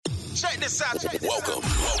Check this out. Welcome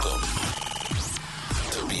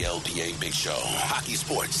to BLPA Big Show. Hockey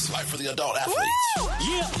sports, life for the adult athletes.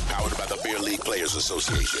 Yeah. Powered by the Beer League Players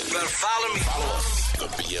Association. Better follow me. Follow us, the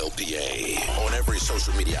BLPA, on every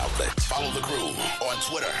social media outlet. Follow the crew on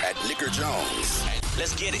Twitter at Nicker Jones.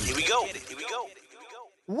 Let's get it. Here we go.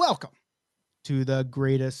 Welcome to the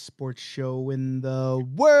greatest sports show in the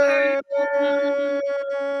world.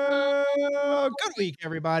 Good week,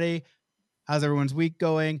 everybody. How's everyone's week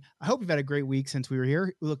going? I hope you've had a great week since we were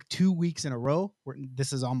here. We look 2 weeks in a row.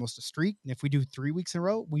 This is almost a streak. And if we do 3 weeks in a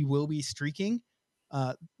row, we will be streaking.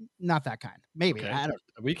 Not that kind. Maybe. Okay. I don't.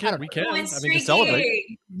 We can. Going I mean, to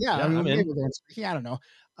celebrate. Yeah, Yeah, I mean, I'm maybe in. we're going streaking. I don't know.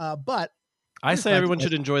 But I just say glad everyone you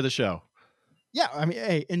guys- should enjoy the show. Yeah, I mean,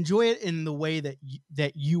 hey, enjoy it in the way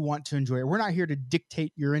that you want to enjoy it. We're not here to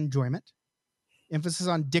dictate your enjoyment. Emphasis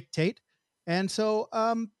on dictate. And so,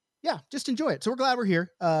 yeah, just enjoy it. So we're glad we're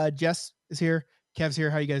here. Jess is here. Kev's here.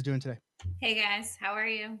 How you guys doing today? Hey guys, how are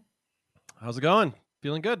you? How's it going?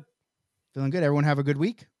 Feeling good? Feeling good? Everyone have a good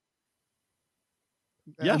week?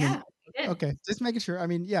 Yes. I mean, Yeah, good. okay, just making sure. I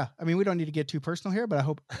mean, yeah. I mean, we don't need to get too personal here, but I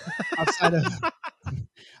hope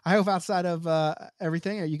outside of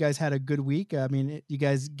everything, you guys had a good week. I mean, you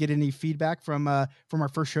guys get any feedback from our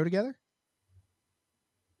first show together?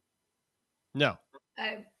 No.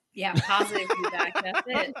 Yeah, positive feedback. That's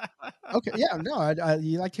it. Okay, yeah, no,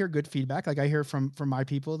 you like to hear good feedback. Like I hear from my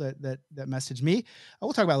people that message me.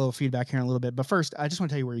 We'll talk about a little feedback here in a little bit, but first, I just want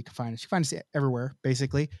to tell you where you can find us. You can find us everywhere,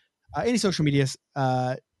 basically. Any social media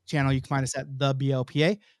channel, you can find us at the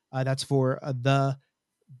BLPA. That's for the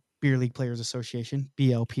Beer League Players Association,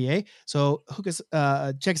 BLPA. So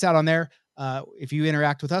check us out on there. If you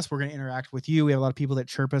interact with us, we're going to interact with you. We have a lot of people that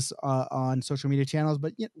chirp us on social media channels,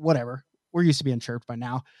 but whatever. We're used to being chirped by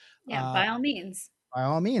now. Yeah, by all means. By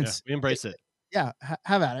all Yeah, means. we embrace it. Yeah,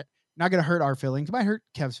 have at it. Not going to hurt our feelings. Might hurt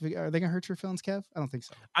Kev's. Are they going to hurt your feelings, Kev? I don't think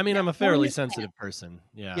so. I mean, Yeah, I'm a well, fairly you- sensitive person.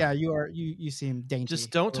 Yeah. Yeah, you are. You seem dainty.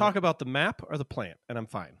 Just don't talk about the map or the plant, and I'm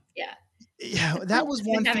fine. Yeah. Yeah, that was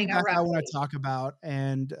Been one having thing a I rough want week. to talk about,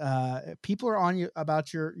 and people are on you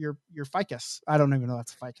about your ficus. I don't even know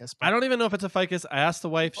that's a ficus. But I don't even know if it's a ficus. I asked the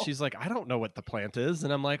wife. She's like, I don't know what the plant is.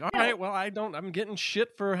 And I'm like, all No. right, well, I'm getting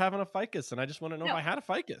shit for having a ficus. And I just want to know if No. I had a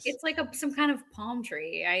ficus. It's like some kind of palm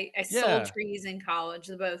tree. I Yeah. sold trees in college,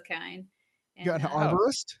 the both kind. You're an And,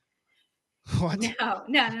 arborist. What?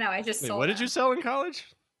 No. I just Wait, sold what did you them. sell in college?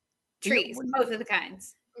 Trees, both of the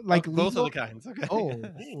kinds. Like Oh, both legal? of the kinds. Okay. Oh,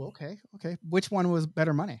 ooh, okay. Which one was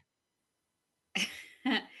better money?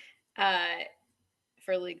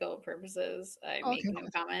 For legal purposes, I make Okay. no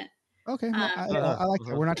comment. Okay, well, I Uh-huh, like that.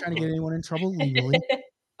 uh-huh. We're not trying to get anyone in trouble legally.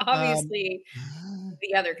 Obviously,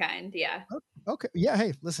 the other kind. Yeah. Okay. Yeah.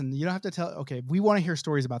 Hey, listen, you don't have to tell. Okay. We want to hear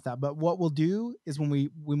stories about that. But what we'll do is when we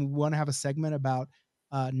want to have a segment about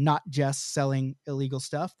not just selling illegal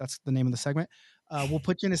stuff, that's the name of the segment. We'll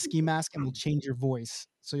put you in a ski mask and we'll change your voice.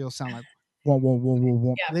 So you'll sound like, whoa, whoa, whoa, whoa,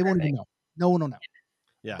 whoa. Yeah, They won't even perfect. know. No one will know.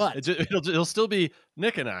 Yeah. But- It'll still be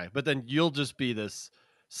Nick and I, but then you'll just be this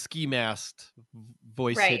ski masked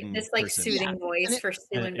voice Right. hidden This like person. soothing And voice it- for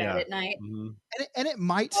still in bed yeah. at night. Mhm. And it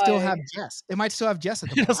might still have Why? Jess. It might still have Jess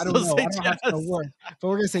at the It'll moment. I don't still know. I say don't have to know Jess. what. But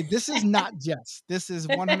we're going to say, this is not Jess. This is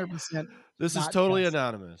 100%. This is Not totally Jess.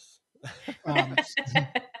 anonymous.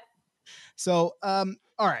 So, all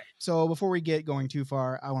right. So before we get going too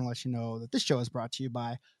far, I want to let you know that this show is brought to you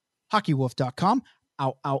by HockeyWolf.com.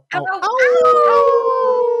 Ow, ow, ow, Ow, ow.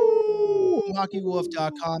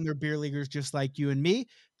 HockeyWolf.com. They're beer leaguers just like you and me,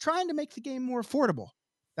 trying to make the game more affordable.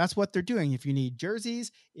 That's what they're doing. If you need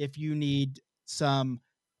jerseys, if you need some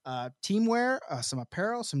teamwear, some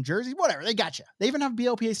apparel, some jerseys, whatever, they got you. They even have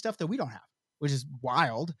BLPA stuff that we don't have, which is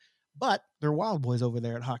wild. But they're wild boys over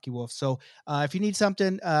there at Hockey Wolf. So if you need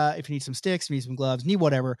something, if you need some sticks, you need some gloves, need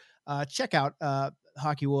whatever, check out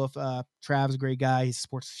Hockey Wolf. Trav's a great guy. He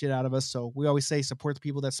supports the shit out of us. So we always say support the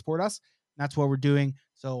people that support us. That's what we're doing.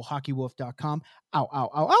 So hockeywolf.com. Ow, ow,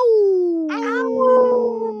 ow, ow.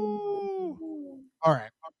 All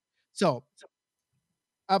right. So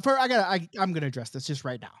I'm going to address this just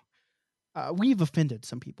right now. We've offended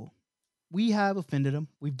some people. We have offended them.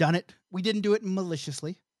 We've done it. We didn't do it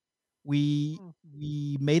maliciously. We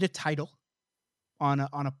made a title on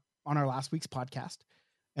our last week's podcast,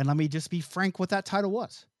 and let me just be frank what that title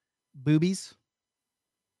was: boobies,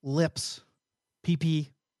 lips, pee,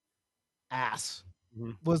 ass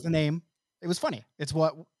was the name. It was funny. It's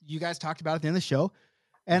what you guys talked about at the end of the show,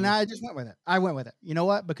 and I just went with it. I went with it. You know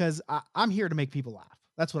what? Because I'm here to make people laugh.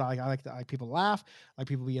 That's what I like. I like people to laugh, like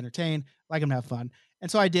people to be entertained, like them to have fun. And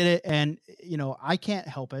so I did it. And, I can't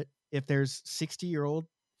help it if there's 60-year-old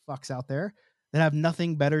fucks out there that have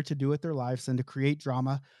nothing better to do with their lives than to create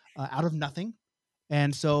drama out of nothing.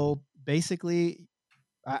 And so basically,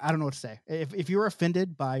 I don't know what to say. If you're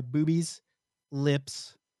offended by boobies,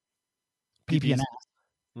 lips, PP, and PPs.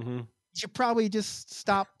 ass, Mhm. you should probably just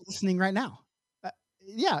stop listening right now.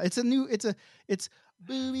 Yeah, it's boobies, It's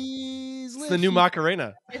lips, the new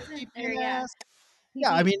Macarena. Isn't PP, there? and Yeah. ass.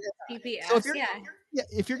 Yeah, I mean, PPS. so if you're Yeah.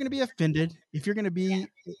 if you're gonna be offended, if you're gonna be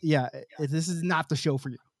this is not the show for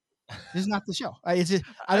you. This is not the show. It's just,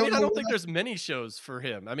 I don't mean, know. I don't what think else- there's many shows for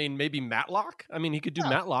him. I mean, maybe Matlock. I mean, he could do Yeah.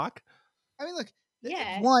 Matlock. I mean, look,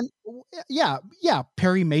 Yeah. yeah,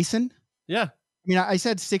 Perry Mason. Yeah. I mean, I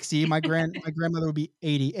said 60. My grandmother would be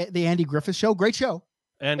 80. The Andy Griffith Show, great show.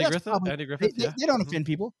 Andy That's Griffith. probably- Andy Griffith. They, Yeah. they don't Mhm. offend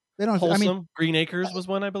people. They don't. Wholesome. I mean, Green Acres was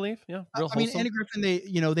one, I believe. Yeah. Real I mean, wholesome. Andy Griffin.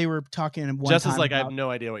 They were talking one Jess time is like, I about, have no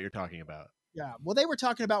idea what you're talking about. yeah. Well, they were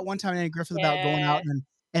talking about one time Andy Griffith about going Yeah. out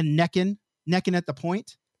and necking at the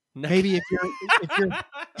point. Maybe if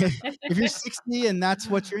you're 60 and that's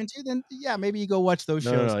what you're into, then yeah, maybe you go watch those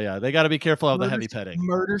no, shows. yeah, they got to be careful of the heavy She- petting.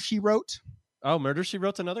 Murder, She Wrote. Oh, Murder She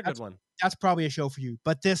Wrote's another good one. That's probably a show for you.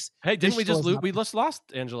 But this, Hey, didn't this we show just is not- we just lost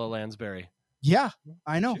Angela Lansbury? Yeah,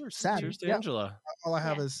 I know. Cheers, Sad. cheers to Yeah. Angela. All I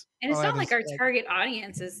have Yeah. is. And it's all I not have like is our sad. target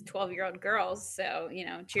audience is 12-year-old girls. So,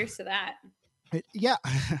 cheers to that. Yeah.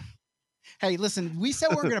 Hey, listen, we said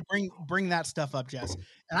we we're gonna bring that stuff up, Jess,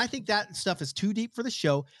 and I think that stuff is too deep for the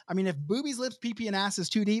show. I mean, if boobies, lips, PP, and ass is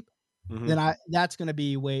too deep, Mhm. then that's gonna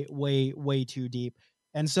be way, way, way too deep.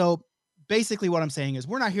 And so, basically, what I'm saying is,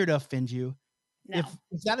 we're not here to offend you. No.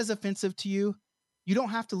 If that is offensive to you, you don't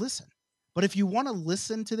have to listen. But if you want to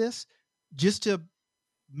listen to this, just to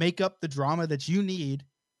make up the drama that you need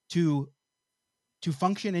to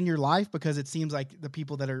function in your life, because it seems like the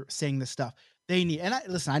people that are saying this stuff, they need. And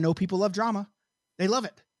I know people love drama. They love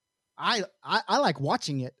it. I like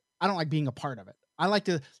watching it. I don't like being a part of it. I like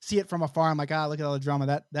to see it from afar. I'm like, look at all the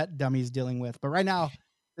drama that dummy's dealing with. But right now,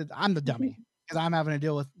 I'm the dummy because I'm having to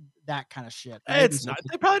deal with that kind of shit. Hey, it's not.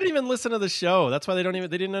 They probably didn't even listen to the show. That's why they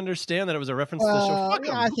didn't understand that it was a reference to the show. Fuck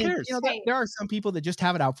them. I Who think cares? there are some people that just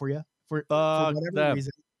have it out for you for Fuck whatever them.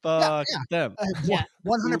 reason. Fuck them. Yeah.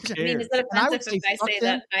 100%. I mean, is it And I would offensive if say I fuck say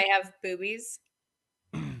them. that I have boobies?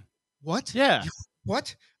 What? Yeah.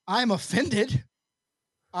 What? I'm offended.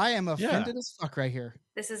 I am offended as fuck right here.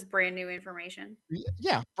 This is brand new information.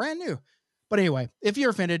 Yeah, brand new. But anyway, if you're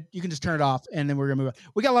offended, you can just turn it off, and then we're gonna move on.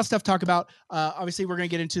 We got a lot of stuff to talk about. Obviously, we're gonna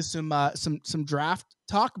get into some draft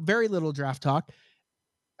talk. Very little draft talk.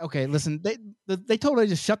 Okay, listen. They told us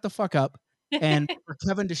to shut the fuck up, and for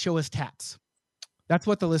Kevin to show his tats. That's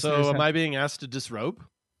what the listeners. So, am have. I being asked to disrobe?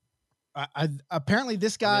 Apparently,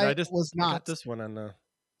 this I mean, guy I just was I got not. this one on the.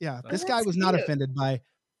 Yeah, Oh, this guy that's was not cute. offended by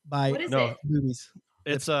What is it? movies.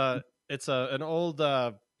 It's an old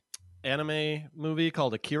anime movie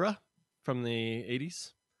called Akira from the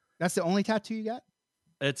 80s. That's the only tattoo you got?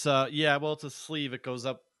 It's it's a sleeve. It goes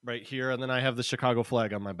up right here, and then I have the Chicago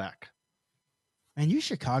flag on my back. Man, you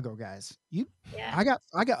Chicago guys. Yeah. I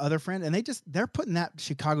got other friends, and they're putting that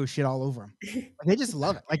Chicago shit all over them. They just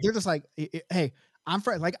love it. Like they're just like, hey, I'm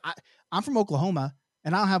from Oklahoma,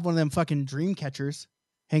 and I don't have one of them fucking dream catchers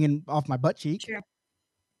hanging off my butt cheek. Sure.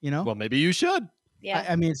 You know? Well, maybe you should. Yeah.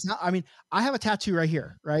 I mean, it's not. I mean, I have a tattoo right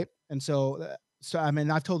here, right? And so I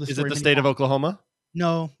mean, I've told this Is story. it the many state of times. Oklahoma?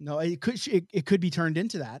 No, it could be turned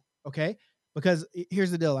into that. Okay. Because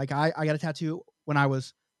here's the deal. Like I got a tattoo when I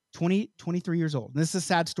was 23 years old. And this is a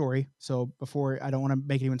sad story. So before, I don't want to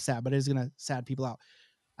make anyone sad, but it is going to sad people out.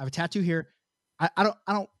 I have a tattoo here. I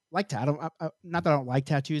don't like that. Not that I don't like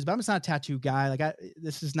tattoos, but I'm just not a tattoo guy. Like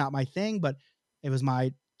this is not my thing, but it was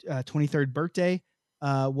my 23rd birthday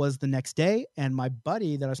was the next day. And my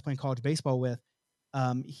buddy that I was playing college baseball with,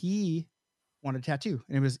 he wanted a tattoo,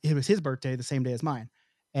 and it was his birthday the same day as mine.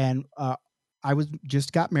 And I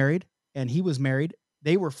just got married, and he was married.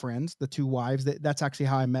 They were friends, the two wives. That's actually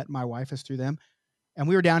how I met my wife, is through them. And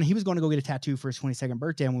we were down. He was going to go get a tattoo for his 22nd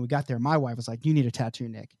birthday. And when we got there, my wife was like, "You need a tattoo,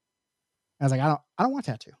 Nick." I was like, "I don't want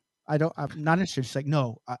a tattoo. I'm not interested." She's like,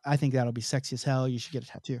 "No, I think that'll be sexy as hell. You should get a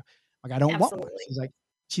tattoo." Like, I don't want one. Absolutely.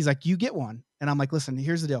 She's like, "You get one." And I'm like, "Listen,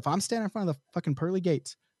 here's the deal. If I'm standing in front of the fucking pearly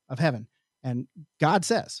gates of heaven, and God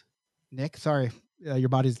says, Nick, sorry, your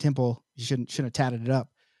body's a temple. You shouldn't have tatted it up.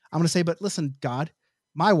 I'm going to say, but listen, God,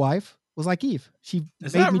 my wife was like Eve. She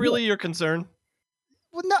Is made that me do really it." your concern?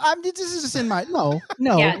 Well, no, this is just in my, no.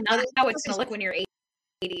 Yeah, but not how it's this going is- to look when you're 80.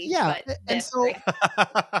 Yeah, But and this, so-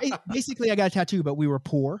 right? Basically, I got a tattoo, but we were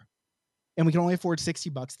poor, and we could only afford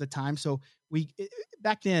 $60 at the time. So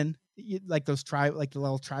back then, like those the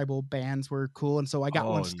little tribal bands were cool, and so I got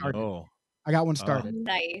one started. No. I got one started,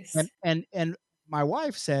 Nice. and my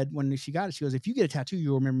wife said when she got it, she goes, "If you get a tattoo,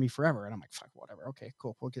 you'll remember me forever." And I'm like, "Fuck, whatever. Okay,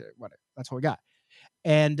 cool. We'll get it. Whatever. That's what we got."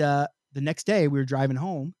 And the next day, we were driving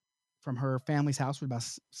home from her family's house, was about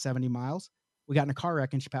 70 miles. We got in a car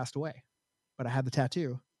wreck and she passed away. But I had the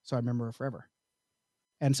tattoo, so I remember her forever.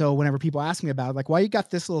 And so whenever people ask me about it, like, why you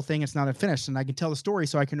got this little thing, it's not finished, and I can tell the story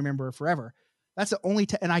so I can remember her forever. That's the only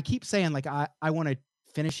and I keep saying, like, I want to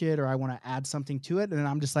finish it or I want to add something to it. And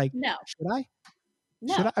I'm just like, No. should I?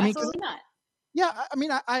 No, Should I? I mean, absolutely not. Yeah, I mean,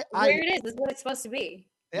 where it is what it's supposed to be.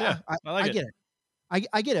 Yeah, I like I get it.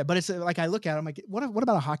 I get it, but it's like I look at it, I'm like, what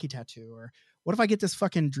about a hockey tattoo, or what if I get this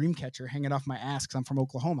fucking dream catcher hanging off my ass because I'm from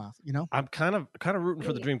Oklahoma? You know, I'm kind of rooting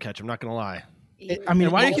for the dream catcher. I'm not gonna lie. I mean,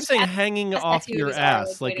 and why do you keep saying hanging off your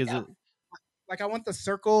ass? Like, is it like I want the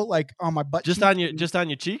circle like on my butt, just on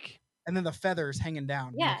your cheek, and then the feathers hanging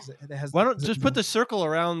down? Yeah. It has, why don't just put the circle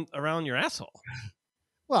around your asshole?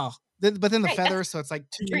 Well, but then the Right, feathers, so it's like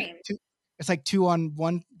two. It's like 2 on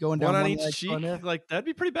 1 going down one on one each leg, cheek. Like that'd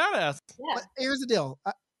be pretty badass. Yeah. But here's the deal: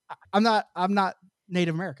 I'm not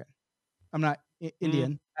Native American. I'm not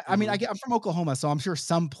Indian. I mean, I'm from Oklahoma, so I'm sure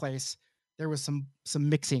someplace there was some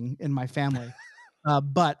mixing in my family,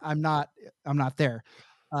 but I'm not there.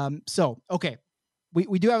 So okay,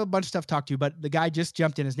 we do have a bunch of stuff to talk to, but the guy just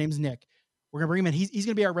jumped in. His name's Nick. We're gonna bring him in. He's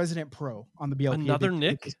gonna be our resident pro on the BLPA. Another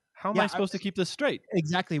Nick? How am I supposed to keep this straight?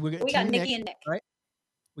 Exactly. We got Nikki and Nick, right?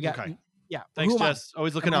 We got okay. Yeah. Thanks, Jess.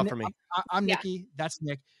 Always looking out for me. I'm Nikki. That's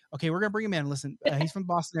Nick. Okay, we're gonna bring him in. Listen, he's from the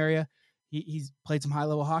Boston area. He's played some high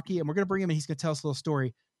level hockey, and we're gonna bring him in. He's gonna tell us a little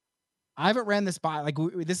story. I haven't ran this by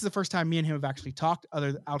this is the first time me and him have actually talked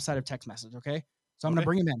outside of text message. Okay, so I'm gonna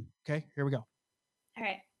bring him in. Okay, here we go. All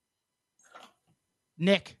right,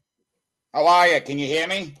 Nick. How are you? Can you hear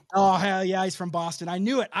me? Oh hell yeah, he's from Boston. I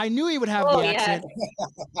knew it. I knew he would have the accent.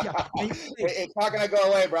 Yeah. It's not gonna go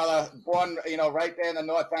away, brother. Born, right there in the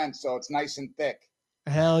north end, so it's nice and thick.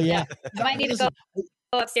 Hell yeah. I might need to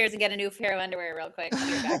go upstairs and get a new pair of underwear real quick.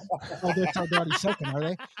 Oh, they're already soaking, are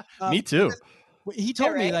they? Me too. He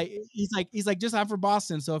told me, like, he's like, just I'm from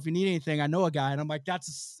Boston, so if you need anything, I know a guy. And I'm like,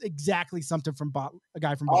 that's exactly something from a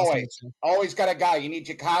guy from Boston. Always got a guy. You need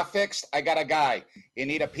your car fixed? I got a guy. You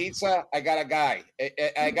need a pizza? I got a guy.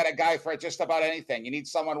 I got a guy for just about anything. You need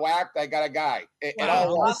someone whacked? I got a guy. You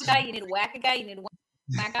need to whack a guy? You need to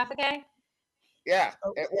whack off a guy? Yeah,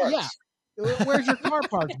 it works. Yeah. Where's your car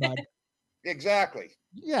parked, bud? Exactly.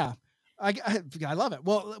 Yeah. I love it.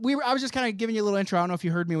 Well, I was just kind of giving you a little intro. I don't know if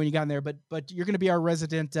you heard me when you got in there, but you're going to be our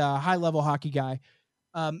resident high level hockey guy.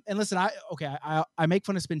 And listen, I make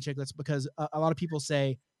fun of Spin Chicklets because a lot of people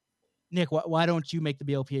say, Nick, why don't you make the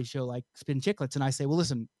BLPA show like Spin Chicklets? And I say, well,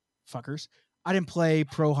 listen, fuckers, I didn't play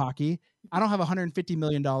pro hockey. I don't have a $150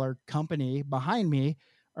 million company behind me.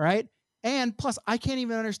 All right. And plus, I can't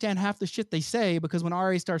even understand half the shit they say because when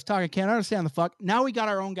RA starts talking, I can't understand the fuck. Now we got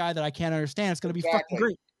our own guy that I can't understand. It's going to be fucking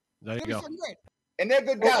great. There you go. And they're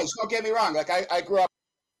good guys. Don't get me wrong. Like I grew up.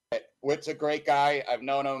 Whit's a great guy. I've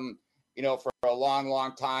known him, for a long,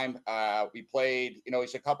 long time. We played.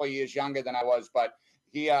 He's a couple of years younger than I was, but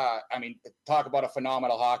he. Talk about a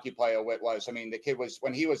phenomenal hockey player. Whit was. The kid was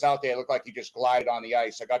when he was out there. It looked like he just glided on the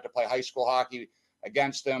ice. I got to play high school hockey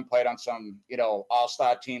against him. Played on some,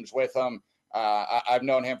 all-star teams with him. I've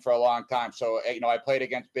known him for a long time. So, I played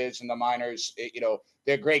against Biz in the minors.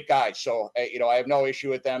 They're great guys. So, I have no issue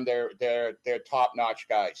with them. They're top-notch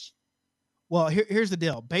guys. Well, here's the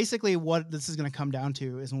deal. Basically, what this is going to come down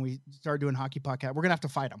to is when we start doing hockey podcast, we're going to have to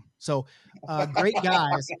fight them. So, great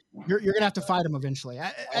guys, you're going to have to fight them eventually.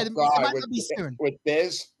 It might not be soon. With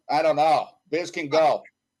Biz, I don't know. Biz can go.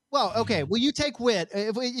 Well, okay. Well, you take Whit.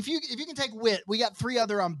 If you can take Whit, we got 3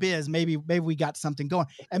 other on Biz. Maybe we got something going,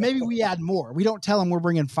 and maybe we add more. We don't tell them we're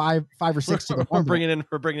bringing five or six. We're bringing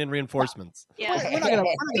in reinforcements. Yeah, we're not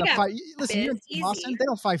gonna fight. Listen, you're in Boston. They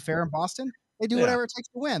don't fight fair in Boston. They do whatever it takes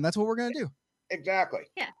to win. That's what we're gonna do. Exactly.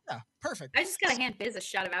 Yeah. Perfect. I just gotta hand Biz a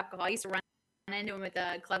shot of alcohol. I used to run into him at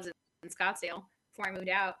the clubs in Scottsdale before I moved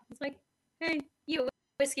out. It's like, hey, you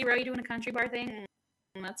Whiskey Row, you doing a country bar thing?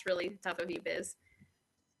 That's really tough of you, Biz.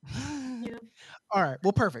 Yeah. All right.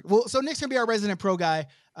 Well, perfect. Well, so Nick's gonna be our resident pro guy.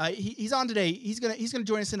 He's on today. He's gonna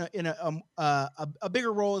join us in a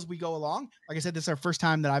bigger role as we go along. Like I said, this is our first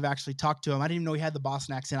time that I've actually talked to him. I didn't even know he had the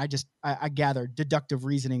Boston accent. I gathered deductive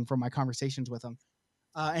reasoning from my conversations with him.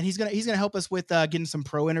 And he's gonna help us with getting some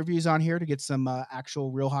pro interviews on here to get some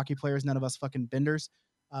actual real hockey players. None of us fucking benders.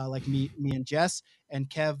 Like me and Jess and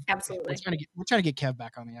Kev. Absolutely. We're trying to get Kev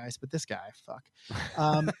back on the ice, but this guy, fuck.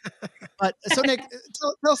 But so Nick,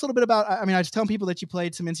 tell us a little bit about. I was telling people that you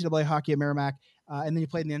played some NCAA hockey at Merrimack, and then you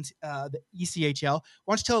played in the ECHL.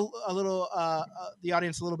 Why don't you tell the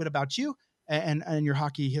audience a little bit about you and your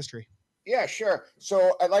hockey history? Yeah, sure.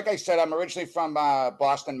 So, like I said, I'm originally from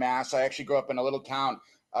Boston, Mass. I actually grew up in a little town.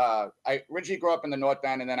 I originally grew up in the North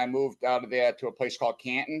End, and then I moved out of there to a place called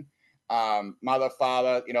Canton. Mother,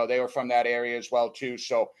 father, they were from that area as well too.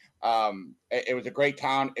 So it was a great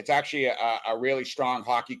town. It's actually a really strong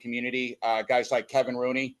hockey community. Guys like Kevin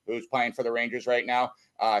Rooney, who's playing for the Rangers right now.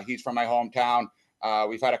 He's from my hometown.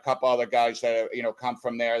 We've had a couple other guys that come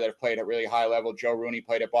from there that have played at really high level. Joe Rooney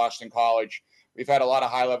played at Boston College. We've had a lot of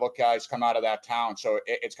high-level guys come out of that town. So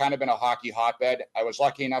it's kind of been a hockey hotbed. I was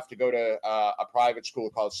lucky enough to go to a private school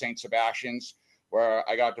called St. Sebastian's, where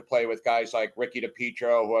I got to play with guys like Ricky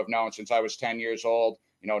DiPietro, who I've known since I was 10 years old,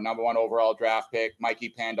 #1 overall draft pick,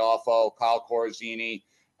 Mikey Pandolfo, Kyle Corazzini,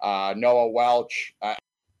 Noah Welch.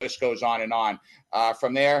 This goes on and on.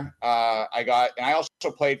 From there, I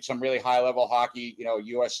also played some really high-level hockey,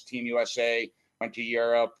 US Team USA, went to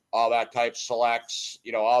Europe, all that type, selects,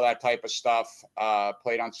 all that type of stuff.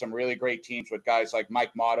 Played on some really great teams with guys like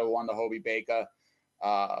Mike Motto, who won the Hobie Baker.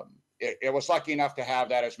 It was lucky enough to have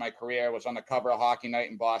that as my career. I was on the cover of Hockey Night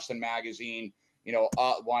in Boston Magazine,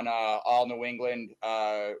 won all New England,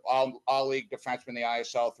 all league defenseman in the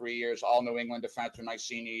ISL 3 years, all New England defenseman my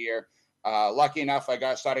senior year. Lucky enough,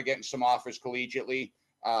 I started getting some offers collegiately.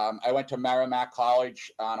 I went to Merrimack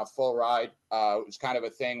College on a full ride. It was kind of a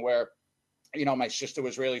thing where my sister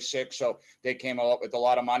was really sick, so they came up with a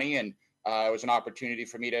lot of money, and it was an opportunity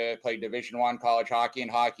for me to play Division I college hockey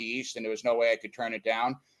and Hockey East, and there was no way I could turn it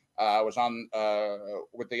down. I was on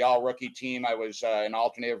with the all-rookie team. I was an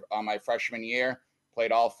alternate on my freshman year,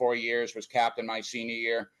 played all 4 years, was captain my senior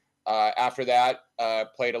year. After that,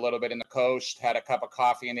 played a little bit in the Coast, had a cup of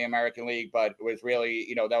coffee in the American League, but it was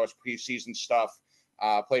really, that was preseason stuff.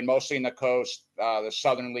 Played mostly in the Coast, the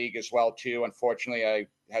Southern League as well, too. Unfortunately, I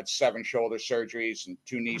had 7 shoulder surgeries and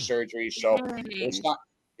 2 knee surgeries. So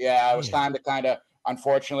it was time to kind of,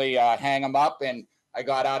 unfortunately, hang them up. And I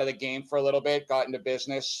got out of the game for a little bit, got into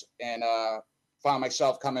business, and found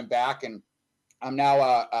myself coming back. And I'm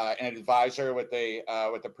now an advisor with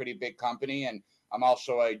a pretty big company. And I'm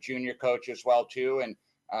also a junior coach as well, too. And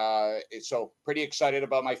so pretty excited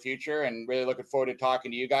about my future and really looking forward to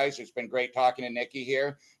talking to you guys. It's been great talking to Nikki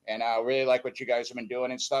here, and I really like what you guys have been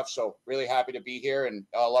doing and stuff. So really happy to be here, and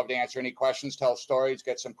I'll love to answer any questions, tell stories,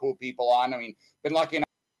 get some cool people on. I mean, been lucky enough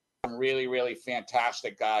to have some really, really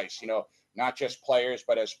fantastic guys, not just players,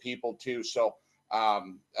 but as people too. So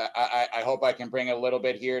I hope I can bring a little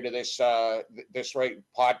bit here to this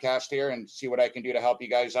podcast here and see what I can do to help you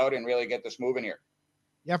guys out and really get this moving here.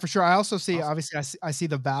 Yeah, for sure. I also see, obviously, I see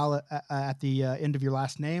the Val at the end of your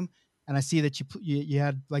last name, and I see that you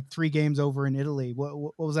had like 3 games over in Italy.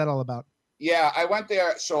 What was that all about? Yeah, I went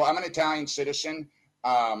there. So I'm an Italian citizen.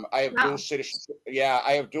 I have dual citizenship. Yeah,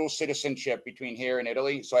 I have dual citizenship between here and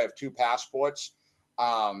Italy. So I have 2 passports.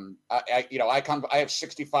 I have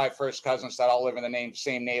 65 first cousins that all live in the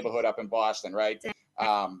same neighborhood up in Boston, right? They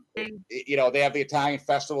have the Italian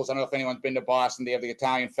festivals. I don't know if anyone's been to Boston. They have the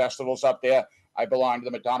Italian festivals up there. I belong to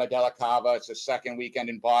the Madonna della Cava. It's the second weekend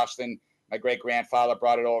in Boston. My great-grandfather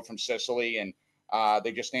brought it over from Sicily, and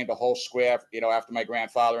they just named a whole square, after my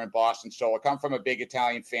grandfather in Boston. So I come from a big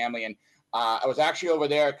Italian family, and I was actually over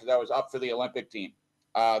there because I was up for the Olympic team.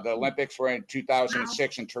 The Olympics were in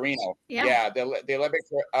 2006 in Torino. Yeah, the Olympics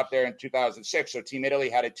were up there in 2006. So Team Italy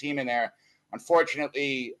had a team in there.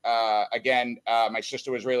 Unfortunately, my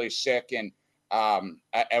sister was really sick, and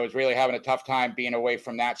I was really having a tough time being away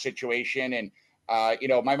from that situation. And,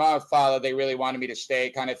 my mom and father, they really wanted me to stay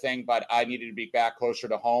kind of thing, but I needed to be back closer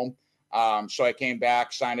to home. So I came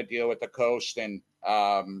back, signed a deal with the Coast and,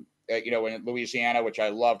 in Louisiana, which I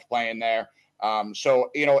loved playing there.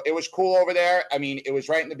 It was cool over there. I mean, it was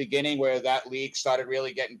right in the beginning where that league started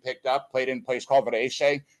really getting picked up, played in a place called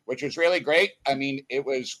Varese, which was really great. I mean, it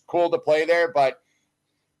was cool to play there, but,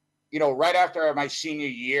 right after my senior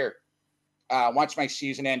year, once my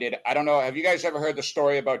season ended, I don't know. Have you guys ever heard the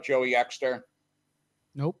story about Joey Exter?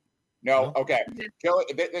 Nope. No. Okay. Joey,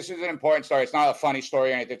 this is an important story. It's not a funny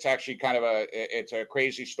story or anything. It's actually kind of it's a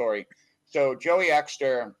crazy story. So Joey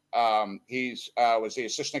Exter, was the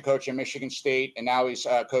assistant coach in Michigan State, and now he's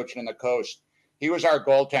coaching in the Coast. He was our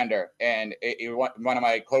goaltender, and he was one of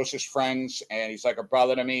my closest friends, and he's like a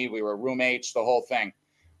brother to me. We were roommates, the whole thing.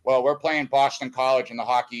 Well, we're playing Boston College in the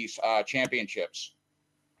hockey championships.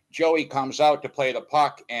 Joey comes out to play the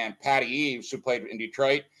puck, and Patty Eves, who played in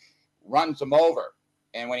Detroit, runs him over.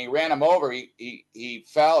 And when he ran him over, he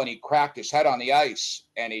fell and he cracked his head on the ice,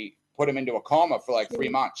 and he put him into a coma for like 3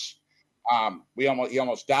 months. He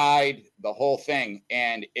almost died, the whole thing.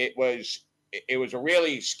 And it was a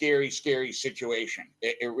really scary situation.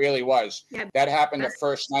 It really was. Yeah. That happened the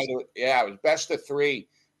first night. It was best of 3.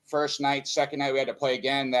 first night, second night, we had to play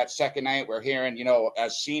again. That second night, we're hearing,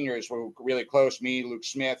 as seniors, we're really close, me, Luke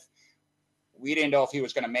Smith. We didn't know if he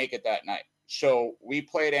was going to make it that night. So we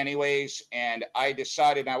played anyways. And I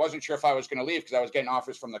decided, and I wasn't sure if I was going to leave because I was getting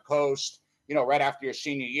offers from the coast, right after your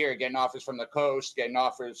senior year, getting offers from the coast, getting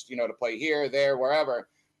offers, to play here, there, wherever.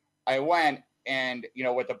 I went and,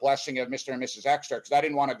 with the blessing of Mr. and Mrs. Extra, because I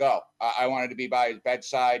didn't want to go. I wanted to be by his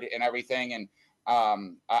bedside and everything. And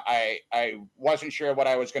I wasn't sure what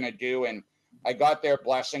I was going to do. And I got their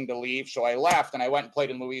blessing to leave. So I left and I went and played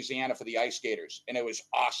in Louisiana for the Ice Gators. And it was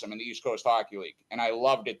awesome in the East Coast Hockey League. And I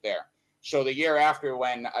loved it there. So the year after,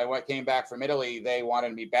 when I came back from Italy, they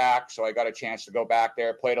wanted me back. So I got a chance to go back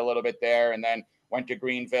there, played a little bit there, and then went to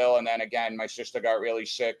Greenville. And then again, my sister got really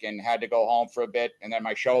sick and had to go home for a bit. And then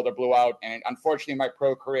my shoulder blew out. And unfortunately, my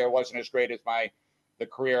pro career wasn't as great as the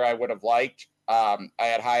career I would have liked. I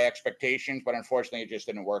had high expectations, but unfortunately, it just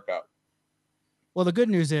didn't work out. Well, the good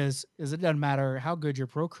news is it doesn't matter how good your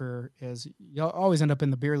pro career is. You'll always end up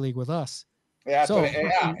in the beer league with us. Yeah,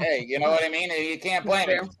 hey, you know what I mean? You can't blame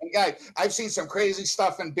it. And guys, I've seen some crazy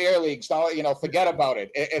stuff in beer leagues. Don't, forget about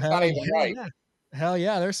it. It's not even right. Yeah. Hell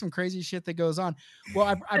yeah, there's some crazy shit that goes on.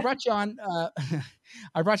 Well, I brought you on.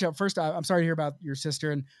 I brought you up first. I'm sorry to hear about your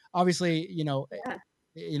sister, and obviously,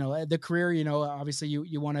 the career. Obviously,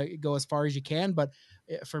 you want to go as far as you can, but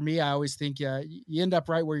for me, I always think you end up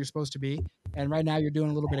right where you're supposed to be. And right now, you're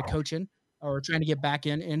doing a little bit of coaching, or trying to get back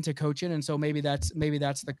into coaching, and so maybe that's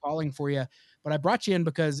the calling for you. But I brought you in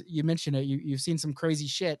because you mentioned it. You've seen some crazy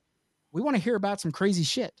shit. We want to hear about some crazy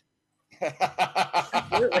shit.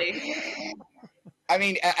 Absolutely. I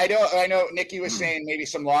mean, I know Nikki was saying maybe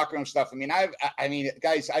some locker room stuff. I mean,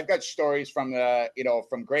 guys, I've got stories from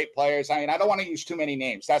from great players. I mean, I don't want to use too many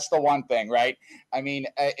names. That's the one thing, right? I mean,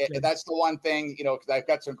 that's the one thing, because I've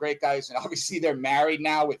got some great guys, and obviously they're married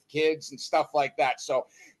now with kids and stuff like that. So,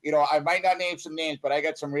 I might not name some names, but I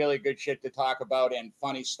got some really good shit to talk about and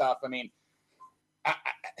funny stuff. I mean,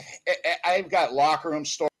 I've got locker room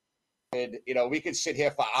stories. We could sit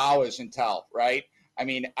here for hours and tell, right? I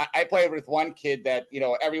mean, I played with one kid that,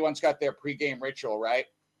 everyone's got their pregame ritual, right?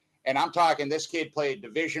 And I'm talking, this kid played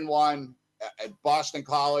Division I at Boston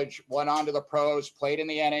College, went on to the pros, played in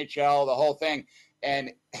the NHL, the whole thing.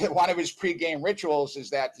 And one of his pregame rituals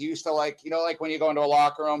is that he used to like when you go into a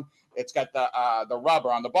locker room, it's got the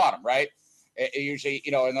rubber on the bottom, right? It usually,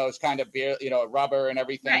 in those kind of beer, rubber and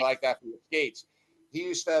everything right. like that for your skates.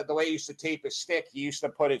 The way he used to tape his stick, he used to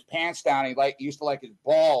put his pants down. He used to his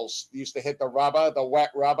balls. He used to hit the rubber, the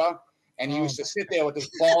wet rubber. And he used to sit there with his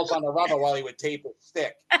balls on the rubber while he would tape his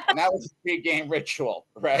stick. And that was a big-game ritual,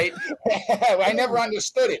 right? I never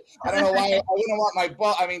understood it. I don't know why I wouldn't want my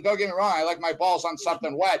ball. I mean, don't get me wrong. I like my balls on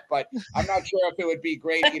something wet, but I'm not sure if it would be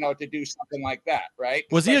great, to do something like that, right?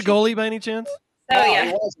 Was he a goalie by any chance? Oh, yeah.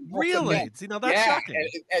 He wasn't. Really? See, now that's shocking.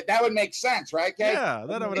 That would make sense, right, Kay? Yeah,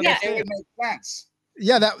 that would it would make sense.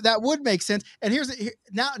 Yeah, that would make sense. And here's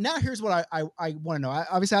what I want to know.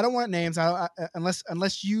 Obviously, I don't want names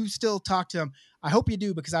unless you still talk to them. I hope you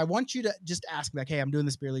do, because I want you to just ask me, like, hey, I'm doing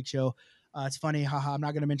this beer league show. It's funny, haha. I'm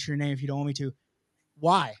not going to mention your name if you don't want me to.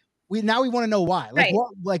 Why? We want to know why. Like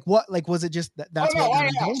right. what? Was it just that's what I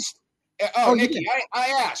asked. Nikki, I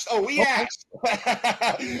asked. We asked.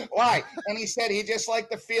 Why? And he said he just liked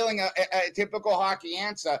the feeling of a typical hockey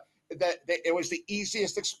answer. That it was the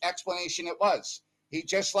easiest explanation it was. He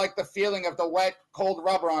just liked the feeling of the wet, cold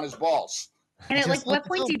rubber on his balls. And at what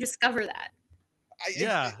point do you discover that?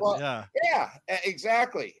 Yeah,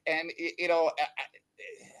 exactly. And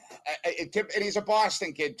and he's a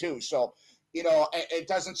Boston kid too, so it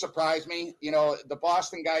doesn't surprise me. The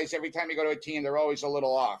Boston guys, every time you go to a team, they're always a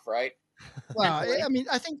little off, right? Well, I mean,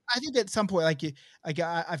 I think at some point,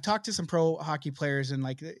 I've talked to some pro hockey players, and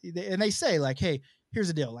and they say, hey, here's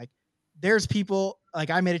the deal, there's people,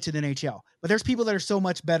 I made it to the NHL, but there's people that are so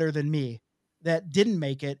much better than me that didn't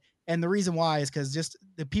make it. And the reason why is because just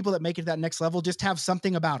the people that make it to that next level just have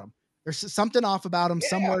something about them. There's something off about them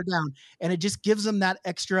somewhere down, and it just gives them that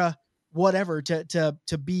extra whatever to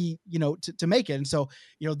be, to make it. And so,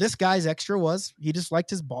 this guy's extra was he just liked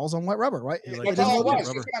his balls on wet rubber, right? That's all it was.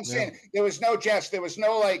 That's what I'm saying. There was no jest. There was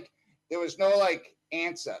no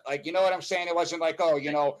answer. You know what I'm saying? It wasn't I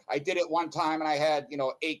did it one time and I had,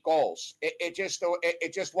 8 goals. It just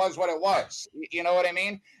was what it was. You know what I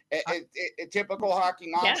mean? Typical hockey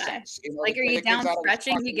nonsense. Yeah. Are you down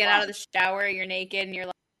stretching? You get out of the shower, you're naked, and you're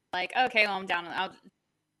like, okay, well, I'm down.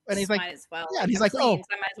 And he's might as well. Yeah, and he's I might as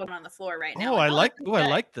well be on the floor right now. I like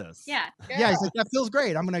this. Yeah. Yeah, he's like, that feels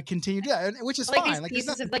great. I'm going to continue to do that, which is fine. These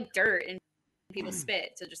pieces of dirt and people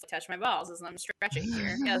spit to just touch my balls as I'm stretching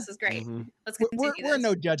here. Yeah, this is great. Mhm. Let's We're continue in this.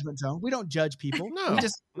 no judgment zone. We don't judge people. No,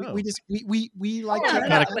 We like No, to no,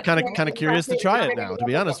 Kind no, of, kind of curious to try it now. To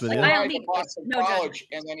be honest with Like, you. I Full don't ride to need Boston no College,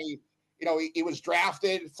 and then he was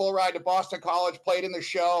drafted. Full ride to Boston College, played in the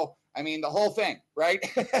show. I mean, the whole thing, right?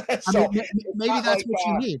 So I mean, maybe not that's like, what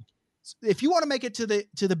you need. If you want to make it to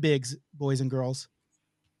the bigs, boys and girls,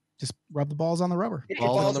 just rub the balls on the rubber. get your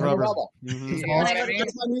Balls on the rubber. Mhm. You know what I mean?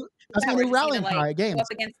 That's my Or new just need rallying to, cry at go games. up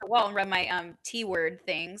against the wall and rub my T-word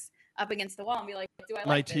things up against the wall and be like, do I like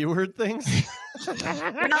My this? T-word things. You're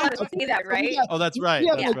not allowed to say that, right? Oh, that's right. We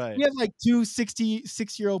have, That's like, right. we have like 2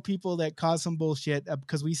 66-year-old people that caused some bullshit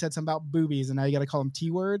because we said something about boobies, and now you got to call them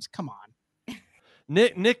T words. Come on.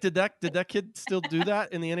 Nick, did that kid still do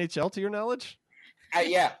that in the NHL? To your knowledge?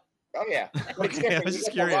 Yeah. Oh yeah. But it's Okay, I different. was You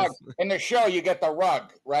just get the rug. curious. In the show, you get the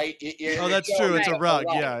rug, right? In Oh, the that's show, true. you It's a get the rug.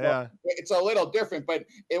 So Yeah. it's a little different, but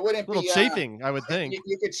it wouldn't A little be chafing, I would think.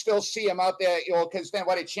 You could still see him out there, because then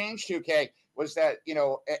what it changed to, was that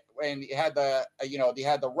when you had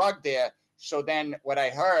the rug there. So then what I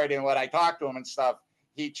heard and what I talked to him and stuff,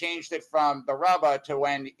 he changed it from the rubber to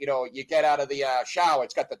when you get out of the shower,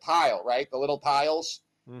 it's got the tile, right? The little tiles.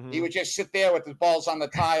 Mhm. He would just sit there with his balls on the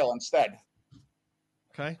tile instead.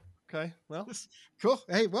 Okay. Well, Cool.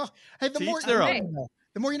 Hey, the To more each their you own. know.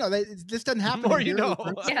 The more you know. This doesn't happen. the more in you beer know.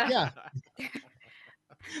 groups. Yeah.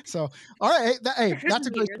 So, all right. That's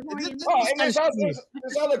a great. The more you know. Oh, and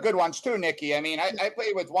there's other good ones too, Nikki. I mean, I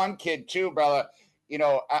played with one kid too, brother.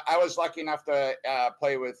 I was lucky enough to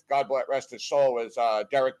play with, God bless rest his soul, was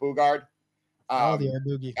Derek Bugard. The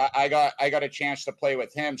boogie. I got a chance to play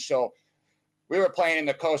with him. So we were playing in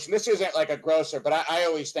the coast, and this isn't like a grosser, but I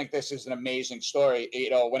always think this is an amazing story,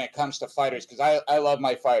 when it comes to fighters, because I love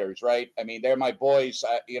my fighters, right? I mean, they're my boys,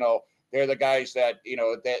 they're the guys that,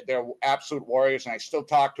 they're absolute warriors, and I still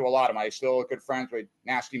talk to a lot of them. I still are good friends with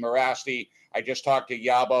Nasty Morasti. I just talked to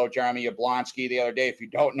Yabo, Jeremy Yablonsky the other day. If you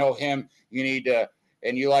don't know him, you need to,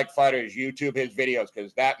 and you like fighters, YouTube his videos,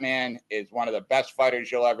 because that man is one of the best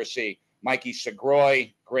fighters you'll ever see. Mikey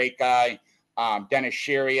Segroy, great guy. Dennis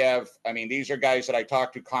Shiriev. I mean, these are guys that I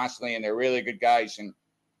talk to constantly, and they're really good guys. And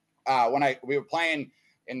we were playing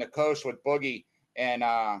in the coast with Boogie, and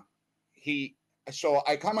so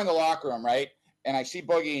I come in the locker room, right? And I see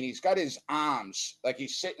Boogie, and he's got his arms, like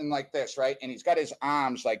he's sitting like this, right? And he's got his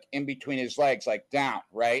arms like in between his legs, like down,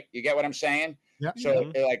 right? You get what I'm saying? Yeah.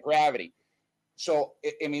 So like gravity. So,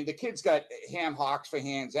 I mean, the kid's got ham hocks for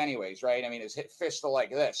hands anyways, right? I mean, his fists are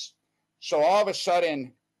like this. So all of a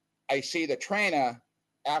sudden, I see the trainer,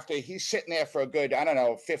 after he's sitting there for a good,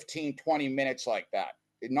 15, 20 minutes like that,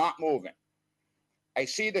 not moving. I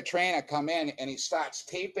see the trainer come in, and he starts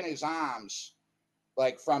taping his arms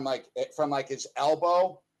from his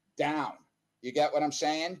elbow down. You get what I'm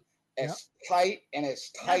saying? As tight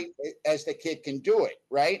as the kid can do it,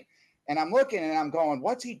 right? And I'm looking, and I'm going,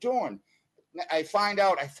 what's he doing? I find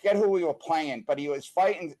out, I forget who we were playing, but he was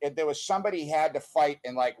fighting. There was somebody he had to fight,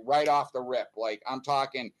 and right off the rip, I'm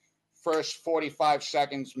talking first 45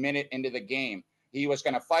 seconds, minute into the game, he was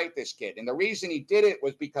going to fight this kid. And the reason he did it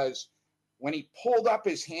was because when he pulled up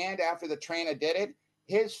his hand after the trainer did it,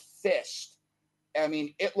 his fist, I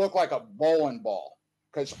mean, it looked like a bowling ball,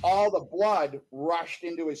 because all the blood rushed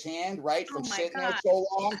into his hand, right, from sitting there so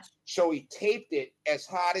long. So he taped it as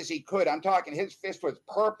hard as he could. I'm talking, his fist was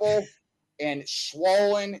purple and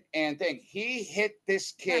swollen and thing. He hit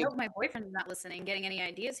this kid. I hope my boyfriend's not listening, getting any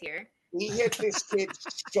ideas here. He hit this kid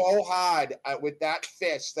so hard with that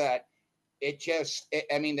fist that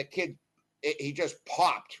the kid, he just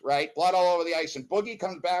popped, right? Blood all over the ice. And Boogie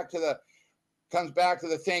comes back to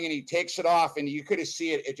the thing, and he takes it off, and you could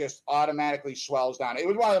see it. It just automatically swells down. It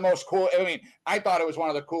was one of the most cool. I mean, I thought it was one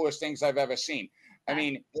of the coolest things I've ever seen. I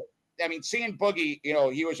mean, seeing Boogie,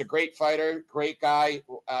 he was a great fighter, great guy,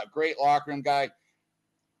 great locker room guy.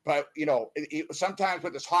 But, sometimes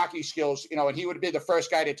with his hockey skills, and he would be the first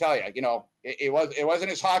guy to tell you, it wasn't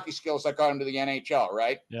his hockey skills that got him to the NHL,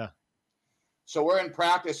 right? Yeah. So we're in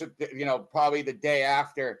practice, probably the day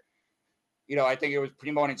after, I think it was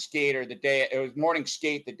morning skate the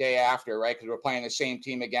day after, right? Because we're playing the same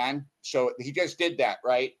team again. So he just did that,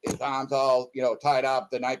 right? His arms all, tied up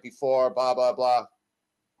the night before, blah, blah, blah.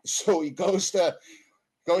 So he goes to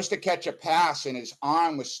catch a pass, and his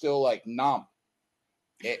arm was still numb.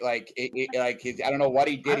 I don't know what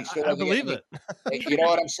he did. He still I believe it. You know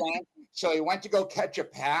what I'm saying? So he went to go catch a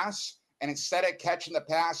pass, and instead of catching the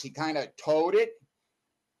pass, he kind of towed it.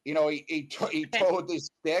 He towed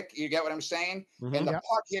his stick. You get what I'm saying? Mm-hmm. And the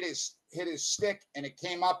puck hit his stick, and it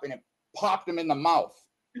came up, and it popped him in the mouth.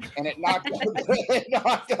 and it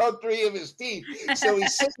knocked out 3 of his teeth. So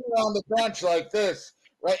he's sitting on the bench like this,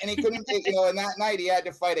 right? And he couldn't, and that night he had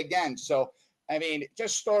to fight again. So, I mean,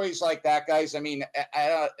 just stories like that, guys. I mean,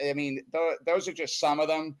 those are just some of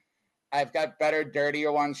them. I've got better,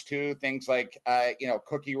 dirtier ones too. Things like,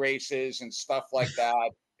 cookie races and stuff like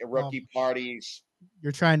that. Rookie parties.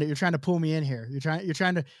 You're trying to pull me in here. You're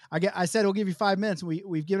trying to. I said we'll give you 5 minutes.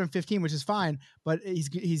 We've given him 15, which is fine. But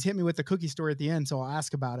he's hit me with the cookie story at the end, so I'll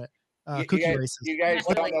ask about it. Cookie races. You guys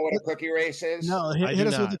don't know what a cookie race is? No, hit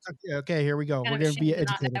us with the cookie. Okay, here we go. We're going to be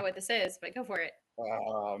educated. Not know what this is, but go for it.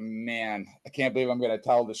 Oh man, I can't believe I'm going to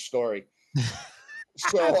tell this story.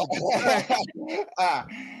 So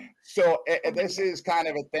this is kind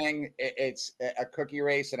of a thing. It's a cookie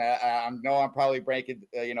race, and I know I'm probably breaking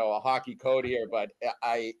a hockey code here, but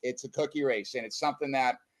it's a cookie race, and it's something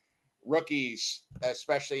that rookies,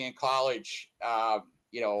 especially in college,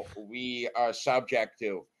 we are subject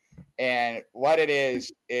to. And what it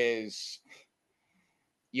is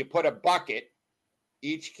you put a bucket.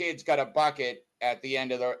 Each kid's got a bucket at the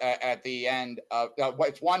end of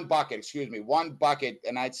it's one bucket, one bucket.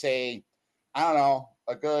 And I'd say, I don't know,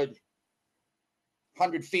 a good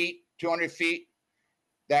 100 feet, 200 feet,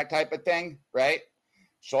 that type of thing. Right.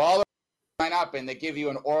 So all the line up and they give you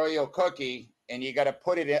an Oreo cookie and you got to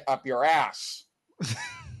put it up your ass,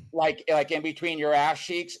 like in between your ass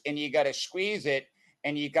cheeks, and you got to squeeze it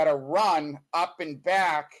and you got to run up and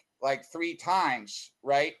back like 3 times.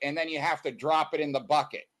 Right. And then you have to drop it in the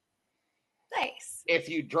bucket. Nice. If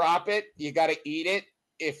you drop it, you got to eat it.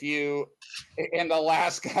 And the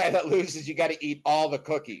last guy that loses, you got to eat all the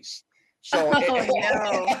cookies. So I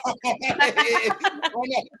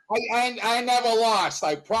never lost.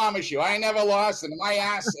 I promise you, I never lost. And my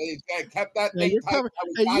ass kept that thing tight.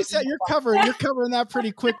 You said you're covering that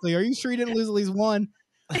pretty quickly. Are you sure you didn't lose at least one?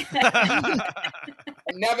 I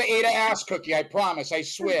never ate an ass cookie. I promise. I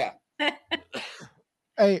swear.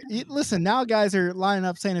 Hey, listen, now guys are lining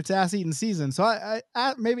up saying it's ass eating season. So I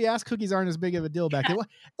maybe ass cookies aren't as big of a deal back then.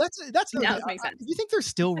 That's makes sense. Do you think there's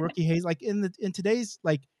still rookie haze in today's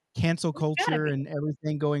cancel culture and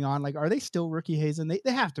everything going on? Are they still rookie hazing?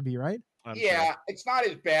 They have to be, right? Yeah, it's not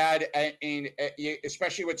as bad. I mean,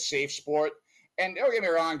 especially with safe sport. And don't get me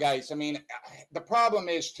wrong, guys. I mean, the problem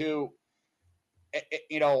is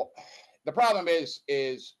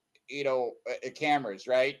cameras,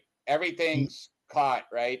 right? Everything's caught,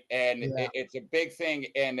 right? And it's a big thing.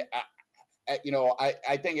 And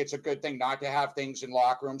I think it's a good thing not to have things in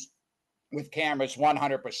locker rooms with cameras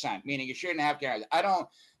 100%, meaning you shouldn't have cameras.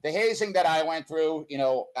 The hazing that I went through,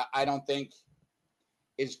 I don't think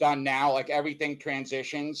is done now. Everything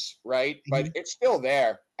transitions, right? Mm-hmm. But it's still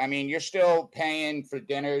there. I mean, you're still paying for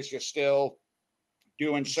dinners. You're still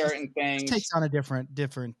doing certain things. It takes on a different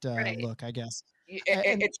look, I guess.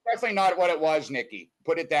 It's definitely not what it was, Nikki.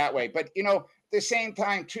 Put it that way. But at the same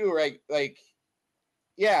time too, right?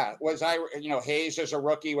 Was I hazed as a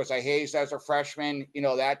rookie? Was I hazed as a freshman?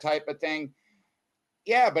 That type of thing.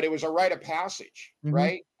 Yeah, but it was a rite of passage, mm-hmm.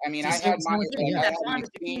 right? I mean, I had my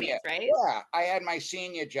senior, right? Yeah, I had my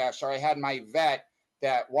senior Jess, or I had my vet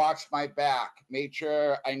that watched my back, made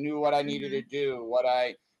sure I knew what I needed to do, what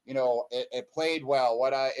I. It played well.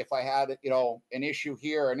 If I had, an issue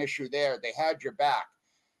here, an issue there, they had your back.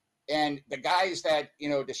 And the guys that,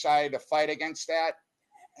 decided to fight against that,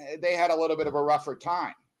 they had a little bit of a rougher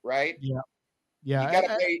time, right? Yeah. Yeah.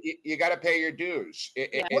 You got to pay your dues.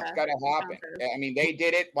 It's got to happen. I mean, they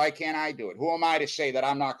did it. Why can't I do it? Who am I to say that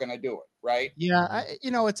I'm not going to do it? Right. Yeah.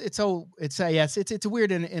 It's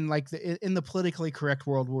weird in the politically correct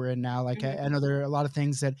world we're in now. I know there are a lot of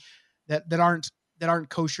things that aren't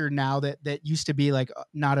kosher now that used to be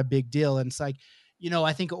not a big deal. And it's I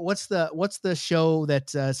think what's the show that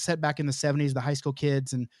set back in the 70s, the high school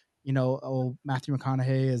kids, and Matthew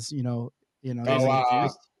McConaughey is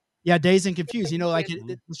Dazed and Confused.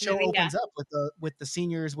 The show opens up with the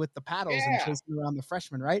seniors with the paddles and chasing around the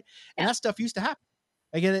freshmen, right? And that stuff used to happen.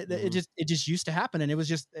 Again, it just used to happen, and it was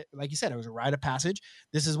just like you said, it was a rite of passage.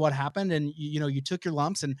 This is what happened, and you took your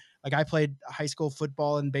lumps. And I played high school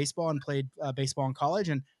football and baseball, and played baseball in college,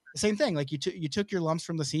 and the same thing. You took your lumps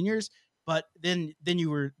from the seniors, but then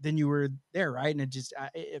you were there, right? And it just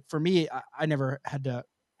for me, I never had to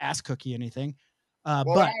ask Cookie anything.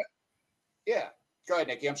 Go ahead,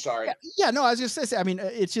 Nikki. I'm sorry. Yeah, no, I was just saying. I mean,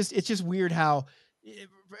 it's just weird how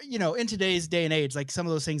in today's day and age, some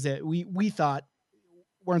of those things that we thought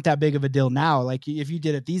weren't that big of a deal now. If you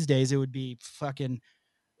did it these days, it'd be,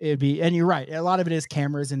 and you're right. A lot of it is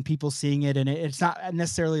cameras and people seeing it. And it's not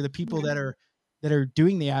necessarily the people that are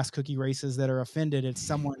doing the ass cookie races that are offended. It's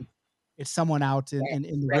someone it's someone out in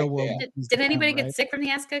the Right real world. there. that needs Did to anybody come, get right? sick from the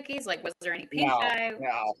ass cookies? Like, was there any pink No, eye?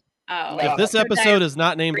 no. Oh, If If this no episode is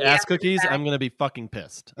not named diarrhea ass after the cookies, fact. I'm gonna be fucking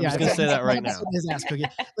pissed. I'm Yeah, just gonna say that right now. episode is ass cookie.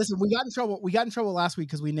 Listen, we got in trouble. We got in trouble last week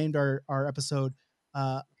because we named our episode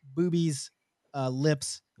 "Boobies,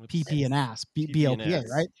 Lips, PP, and Ass" PP and BLPA,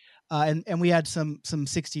 ass. right? And we had some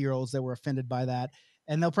 60-year-olds that were offended by that,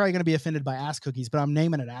 and they're probably going to be offended by ass cookies. But I'm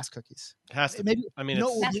naming it ass cookies. Has to. Maybe I mean, you know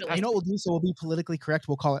it's, what we'll do? Naturally. You know what we'll do? So we'll be politically correct.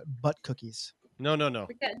 We'll call it butt cookies. no. We're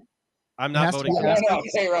good. I'm It not has to voting be for No, that. ass no,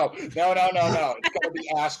 Zero. No. It's gonna be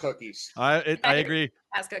ass cookies. I agree.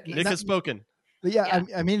 Ass cookies. Nick has spoken. But yeah,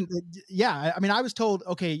 Yeah. I mean, yeah. I mean, I was told,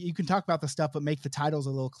 okay, you can talk about the stuff, but make the titles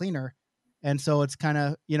a little cleaner. And so it's kind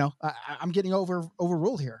of, I'm getting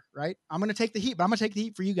overruled here, right? I'm going to take the heat, but I'm going to take the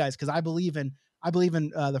heat for you guys because I believe in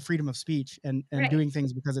the freedom of speech and Right. doing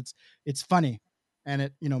things because it's funny and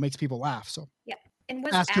it makes people laugh. So And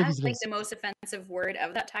was Ass ass cookies it like is. the most offensive word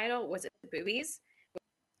of that title? Was it boobies?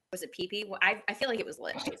 Was it pee-pee? Well, I feel like it was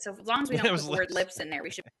lips. So as long as we It don't was put the word lips. lips in there, we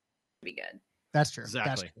should be good. that's true.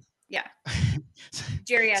 Exactly. Yeah. That's true.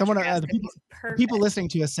 Geriatric Someone, ass the cookies. Perfect. people listening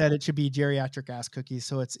to us said it should be geriatric ass cookies.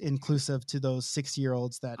 So it's inclusive to those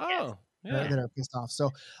 60-year-olds that Oh, yeah. that are pissed off.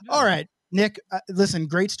 So, Yeah. all right, Nick, listen,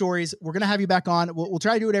 great stories. We're going to have you back on. We'll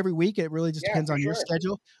try to do it every week. It really just Yeah, depends for on your sure.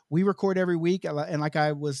 schedule. We record every week. And like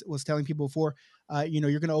I was telling people before,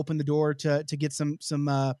 you're going to open the door to get some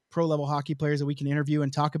pro level hockey players that we can interview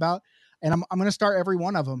and talk about. And I'm going to start every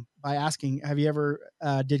one of them by asking, have you ever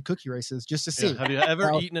did cookie races just to see? Yeah. Have you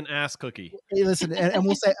ever Well, eaten an ass cookie? Hey, listen, and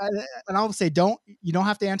we'll say, and I'll say, you don't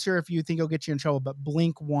have to answer if you think it'll get you in trouble, but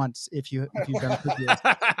blink once if you've done a cookie race.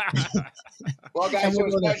 Well, And guys, it we'll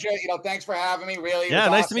was go a there. pleasure. Thanks for having me. Really, it Yeah,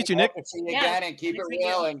 was nice to awesome. meet you, Hope Nick. to see you Yeah, again, and keep nice it to meet you.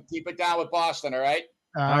 real and keep it down with Boston. All right.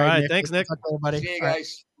 All right, thanks, Nick. Good luck, everybody. See you All right,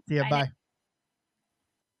 guys. see ya. Bye, Bye. Nick.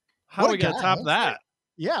 How What are a we gonna guy. top That's that?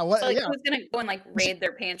 Yeah. What? So like, yeah. who's gonna go and like raid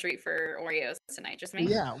their pantry for Oreos tonight? Just me.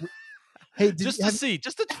 Yeah. Hey, Just to see,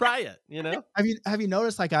 just to try it, you know? have you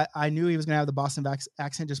noticed? Like, I knew he was gonna have the Boston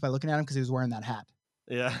accent just by looking at him because he was wearing that hat.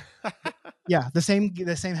 Yeah. Yeah, the same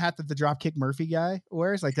hat that the Dropkick Murphy guy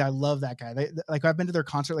wears. Like, I love that guy. Like, I've been to their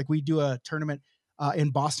concert. Like, we do a tournament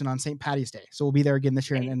in Boston on St. Patty's Day, so we'll be there again this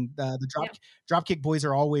year. Right. And the Dropkick boys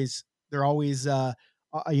are always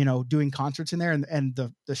doing concerts in there, and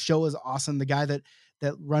the show is awesome. The guy that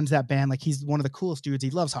runs that band, like, he's one of the coolest dudes. He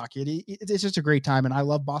loves hockey. It's just a great time, and I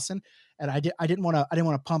love Boston. And I didn't want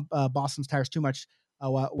to pump Boston's tires too much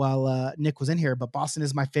while Nick was in here, but Boston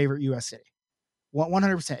is my favorite U.S. city.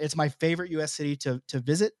 100%. It's my favorite U.S. city to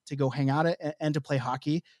visit, to go hang out at, and to play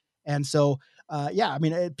hockey. And so, I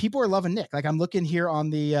mean, people are loving Nick. Like, I'm looking here on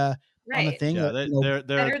the Right. thing. Yeah, that,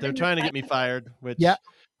 they're than trying to the get me fired. Which Yeah.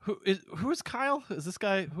 who is Kyle? Is this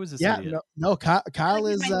guy? Who is this yeah, idiot? no, Kyle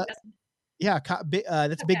Like, is he's my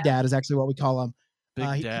that's Big Okay. Dad is actually what we call him.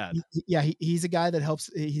 Big Dad. He's a guy that helps.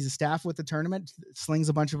 He's a staff with the tournament, slings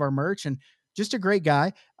a bunch of our merch, and just a great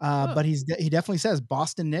guy. But he definitely says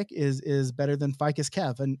Boston Nick is better than Ficus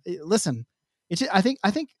Kev. And listen, it's I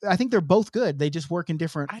think they're both good. They just work in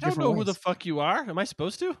different. I don't know who the fuck you are. Am I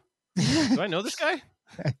supposed to? Do I know this guy?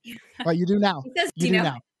 Well, you do now. He says, You do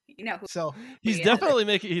now. You know who. So He's Yeah.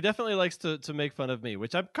 he definitely likes to make fun of me,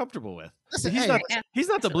 which I'm comfortable with. listen, He's hey, not Yeah, he's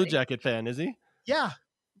not the Blue actually. Jacket fan, is he? yeah,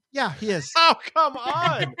 he is. Oh, come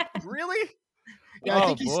on. Really? Yeah, I Oh,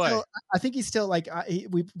 think he's boy. still. I think he's still like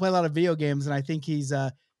we play a lot of video games, and I think he's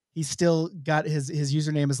still got his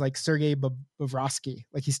username is like Sergey Bobrovsky.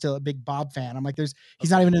 Like, he's still a big Bob fan. I'm like,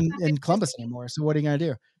 he's not even in Columbus anymore. So what are you gonna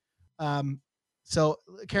do? So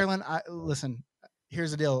Carolyn, listen.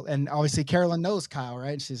 Here's the deal, and obviously Carolyn knows Kyle,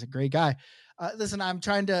 right? She's a great guy. Listen, I'm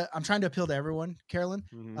trying to appeal to everyone, Carolyn.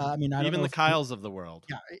 Mhm. I mean, I don't Even know the if- Kyles of the world.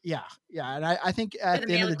 Yeah, and I think at the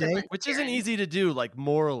the end male of the day, equivalent. Which isn't Karen. easy to do, like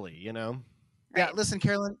morally, you know? yeah. Right. Listen,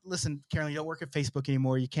 Carolyn, you don't work at Facebook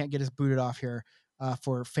anymore. You can't get us booted off here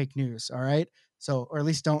for fake news. All right. So, or at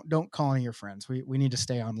least don't call any of your friends. We need to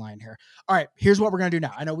stay online here. All right. Here's what we're gonna do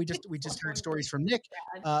now. I know we just heard stories from Nick,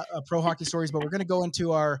 pro hockey stories, but we're gonna go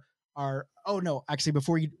into our. Oh no, actually,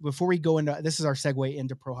 before we go into this is our segue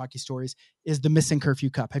into pro hockey stories. Is the Missing Curfew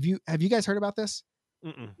Cup? Have you guys heard about this?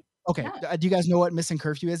 Mm-mm. Okay. Yeah. Do you guys know what Missing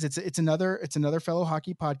Curfew is? It's another fellow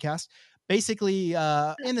hockey podcast, basically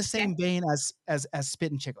in the same vein as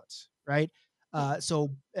Spit and Chicklets, right?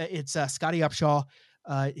 So it's Scotty Upshaw.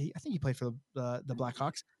 I think he played for the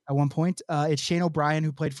Blackhawks at one point. It's Shane O'Brien,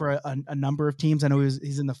 who played for a number of teams. I know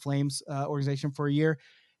he's in the Flames organization for a year,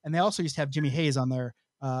 and they also used to have Jimmy Hayes on their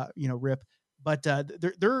rip. But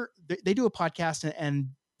they do a podcast, and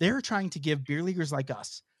they're trying to give beer leaguers like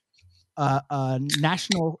us a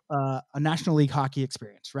national league hockey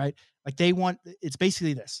experience, right? Like, it's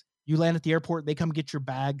basically this. You land at the airport, they come get your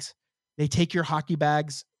bags. They take your hockey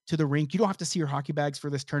bags to the rink. You don't have to see your hockey bags for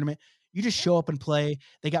this tournament. You just show up and play.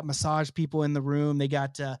 They got massage people in the room. They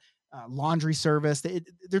got laundry service.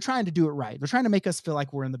 They're trying to do it right. They're trying to make us feel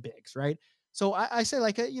like we're in the bigs, right? So I say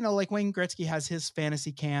like Wayne Gretzky has his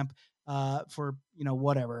fantasy camp for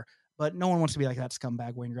whatever, but no one wants to be like that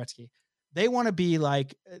scumbag Wayne Gretzky. They want to be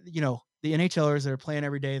like the NHLers that are playing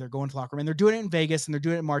every day. They're going to locker room and they're doing it in Vegas and they're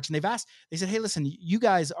doing it in March. And they said, hey, listen, you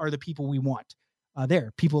guys are the people we want.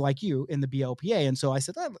 There, people like you in the BLPA. And so I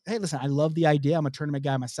said, hey, listen, I love the idea. I'm a tournament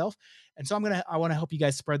guy myself. And so I want to help you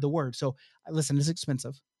guys spread the word. So listen, it's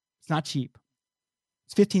expensive. It's not cheap.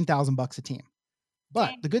 It's $15,000 a team.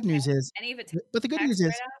 But the good news is, the good news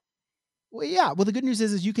is, the good news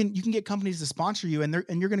is you can get companies to sponsor you and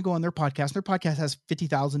you're going to go on their podcast. Their podcast has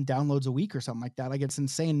 50,000 downloads a week or something like that. Like it's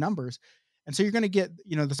insane numbers. And so you're going to get,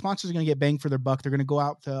 the sponsors are going to get bang for their buck. They're going to go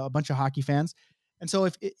out to a bunch of hockey fans. And so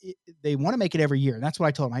if they want to make it every year, and that's what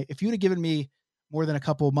I told them. If you would have given me more than a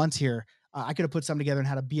couple of months here, I could have put something together and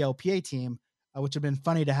had a BLPA team, which would have been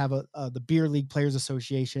funny to have the Beer League Players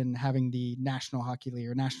Association having the National Hockey League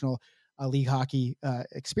or National League Hockey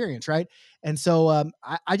experience, right? And so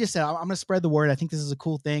I just said, I'm going to spread the word. I think this is a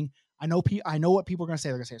cool thing. I know what people are going to say.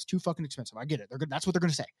 They're going to say it's too fucking expensive. I get it. That's what they're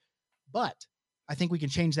going to say. But I think we can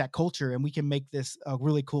change that culture and we can make this a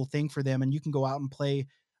really cool thing for them. And you can go out and play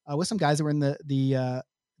with some guys that were in the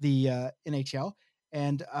NHL.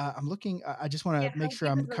 And I'm looking. I just want to make sure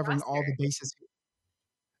I'm covering all the bases.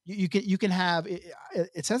 You can have.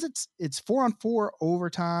 It says it's 4-on-4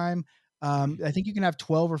 overtime. I think you can have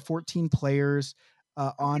 12 or 14 players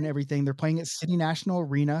on everything. They're playing at City National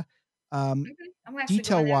Arena.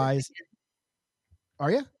 Detail wise,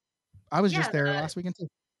 are you? I was just there last weekend too.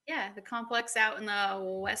 Yeah, the complex out in the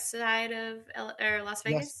west side of Las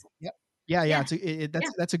Vegas. Yes. Yep. Yeah.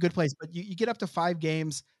 That's a good place. But you get up to 5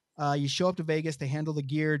 games. You show up to Vegas. They handle the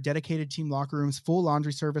gear, dedicated team locker rooms, full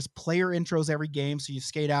laundry service, player intros every game. So you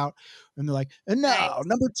skate out and they're like, and now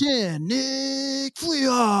number 10, Nick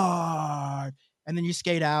Fleard. And then you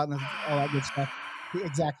skate out and all that good stuff.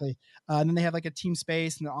 Exactly. And then they have like a team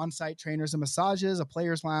space and the on-site trainers and massages, a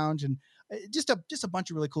player's lounge, and just a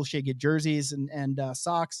bunch of really cool shit. You get jerseys and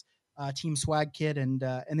socks, team swag kit. And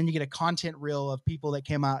then you get a content reel of people that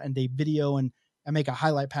came out and they video and make a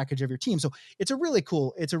highlight package of your team. So it's a really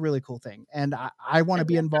cool thing. And I want to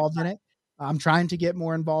be involved in it. I'm trying to get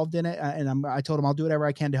more involved in it. And I told them I'll do whatever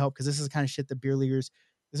I can to help. Cause this is the kind of shit that beer leaguers,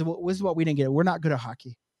 this is what we didn't get. We're not good at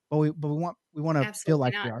hockey, but we want to feel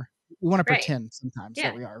like we are. We want to pretend sometimes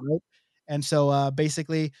that we are. Right. And so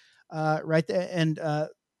basically right there. And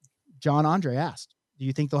John Andre asked, do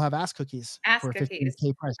you think they'll have ass cookies for a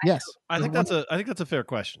 $15K price? Yes. I think that's a fair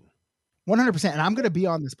question. 100%. And I'm going to be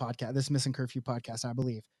on this podcast, this Missing Curfew podcast, I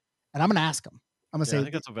believe. And I'm going to ask them. I'm going to say, I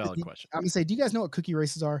think that's a valid question. I'm going to say, do you guys know what cookie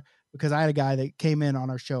races are? Because I had a guy that came in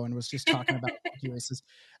on our show and was just talking about cookie races.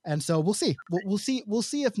 And so we'll see. We'll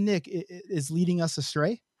see if Nick is leading us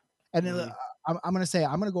astray. And I'm going to say,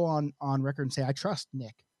 I'm going to go on record and say, I trust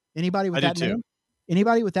Nick. Anybody with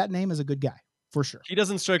that name is a good guy for sure. He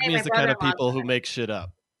doesn't strike me as the kind of people who make shit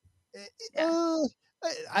up.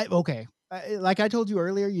 Okay. Like I told you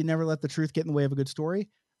earlier, you never let the truth get in the way of a good story.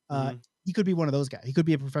 He could be one of those guys. He could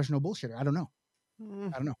be a professional bullshitter. I don't know.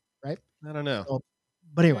 Right? I don't know. So,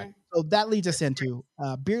 but anyway, so that leads us into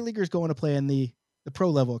beer leaguers going to play in the pro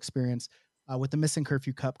level experience with the Missing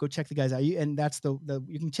Curfew Cup. Go check the guys out. And that's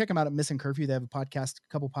you can check them out at Missing Curfew. They have a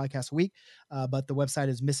couple podcasts a week, but the website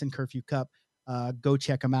is Missing Curfew Cup. Go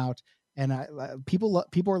check them out. And people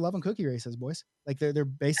are loving cookie races, boys. Like they're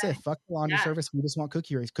basically fuck the laundry service. We just want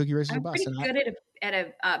cookie race. Cookie races are bust. I'm pretty good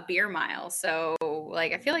at a beer mile, so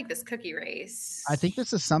like I feel like this cookie race. I think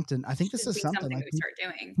this is something. Like, we start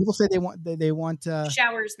doing. People say they want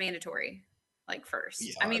showers mandatory, like first.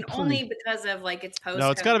 Yeah, I mean, only because of like it's post.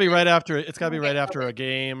 No, it's got to be right after. It's got to be right after a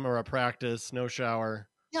game or a practice. No shower.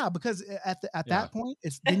 Yeah, because at that point,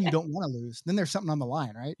 it's then you don't want to lose. Then there's something on the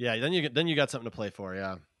line, right? Yeah, then you got something to play for.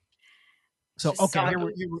 Yeah. So just okay,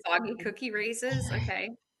 soggy cookie races. Okay.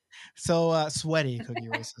 So sweaty cookie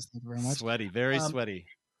races. Thank you very much. Sweaty, very sweaty.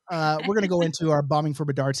 We're gonna go into our bombing for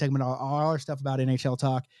Bedard segment. All our stuff about NHL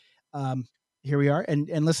talk. Here we are, and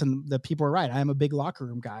listen, the people are right. I am a big locker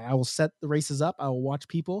room guy. I will set the races up. I will watch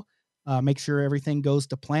people, make sure everything goes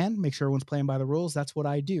to plan. Make sure everyone's playing by the rules. That's what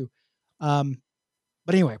I do. But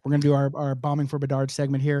anyway, we're gonna do our bombing for Bedard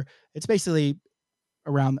segment here. It's basically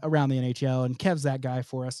around the NHL, and Kev's that guy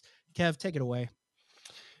for us. Kev, take it away.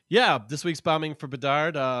 Yeah, this week's bombing for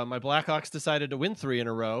Bedard. My Blackhawks decided to win 3 in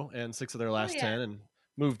a row and 6 of their last 10 and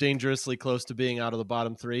move dangerously close to being out of the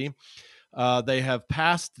bottom 3. They have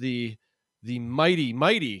passed the the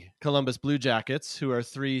mighty Columbus Blue Jackets, who are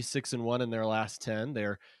 3-6-1 in their last 10.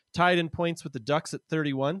 They're tied in points with the Ducks at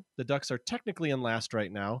 31. The Ducks are technically in last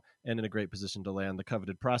right now and in a great position to land the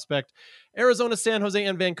coveted prospect. Arizona, San Jose,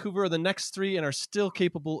 and Vancouver are the next three and are still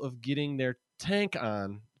capable of getting their tank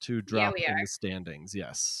on to drop in the standings.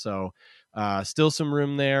 Yes. So still some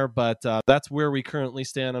room there, but that's where we currently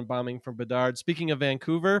stand on bombing from Bedard. Speaking of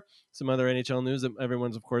Vancouver, some other NHL news that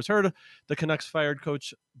everyone's, of course, heard. The Canucks fired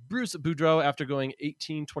coach Bruce Boudreau after going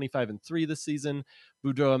 18-25-3 this season.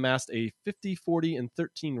 Boudreau amassed a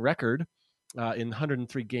 50-40-13 record in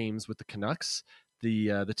 103 games with the Canucks.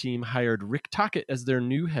 The team hired Rick Tocchet as their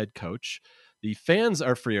new head coach. The fans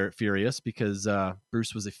are furious because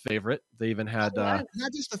Bruce was a favorite. They even had not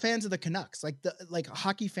just the fans of the Canucks, like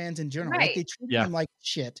hockey fans in general. Right. Like they treated him like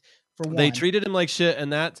shit. For one, they treated him like shit,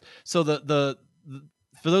 and that so the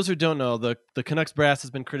for those who don't know, the Canucks brass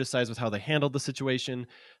has been criticized with how they handled the situation.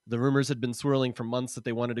 The rumors had been swirling for months that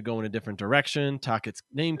they wanted to go in a different direction. Tocchet's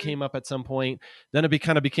name came up at some point. Then it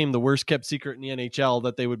kind of became the worst kept secret in the NHL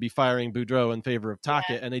that they would be firing Boudreau in favor of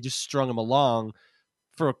Tocchet, and they just strung him along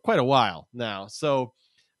for quite a while now. So,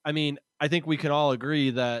 I mean, I think we can all agree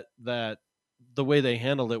that the way they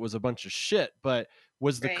handled it was a bunch of shit, but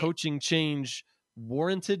was the coaching change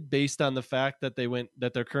warranted based on the fact that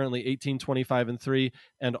they're currently 18-25-3,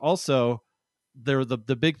 and also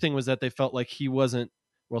the big thing was that they felt like he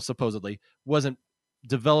supposedly wasn't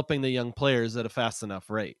developing the young players at a fast enough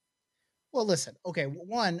rate. Well, listen, okay,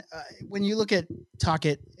 one, when you look at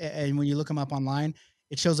Tocchet and when you look him up online,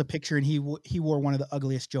 it shows a picture, and he wore one of the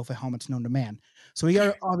ugliest Jofa helmets known to man. So he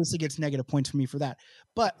obviously gets negative points from me for that.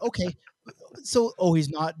 But okay, so he's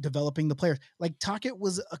not developing the players. Like Tocchet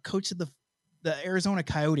was a coach of the Arizona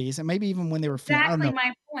Coyotes, and maybe even when they were exactly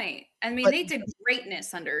my point. I mean, they did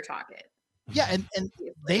greatness under Tocchet. Yeah, and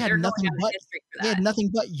they had nothing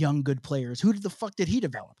but young good players. Who the fuck did he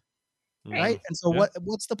develop? Right. And so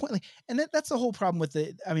what's the point? Like, and that's the whole problem with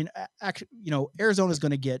it. I mean, actually, Arizona's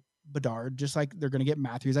going to get Bedard just like they're going to get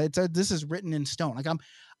Matthews. This is written in stone. Like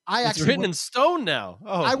it's written in stone now.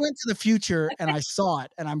 Oh, I went to the future and I saw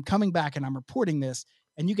it, and I'm coming back and I'm reporting this,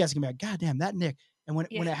 and you guys can be like, God damn, that Nick. And when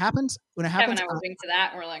it happens, Kevin and I were linked to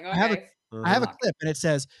that, and we're like, okay. I have a clip, and it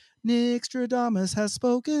says Nick Stradamus has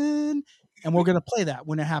spoken, and we're going to play that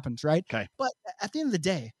when it happens, right? Okay. But at the end of the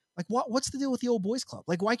day, like, what's the deal with the old boys club?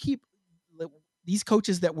 Like, why keep these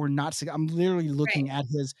coaches that were not? I'm literally looking at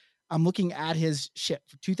his. I'm looking at his shit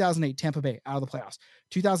for 2008 Tampa Bay out of the playoffs,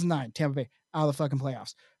 2009 Tampa Bay out of the fucking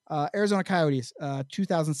playoffs, Arizona Coyotes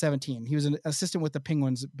 2017. He was an assistant with the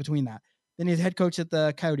Penguins between that. Then he's head coach at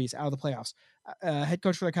the Coyotes out of the playoffs, head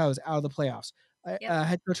coach for the Coyotes out of the playoffs,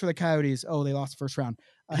 head coach for the Coyotes. Oh, they lost the first round.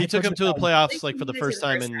 He took him to the playoffs like for the first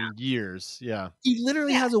time in years. Yeah. He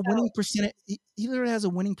literally has a winning percentage. He literally has a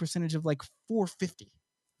winning percentage of like 450.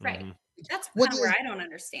 Right. Mm-hmm. That's kind of where I don't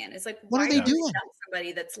understand. It's like, what are they doing?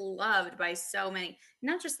 Somebody that's loved by so many,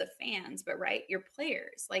 not just the fans, but your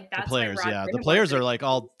players. Like that's the players. The players are like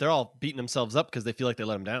they're all beating themselves up because they feel like they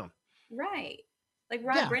let them down. Right. Like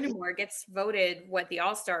Rod Brindamore gets voted the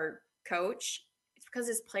All-Star coach. It's because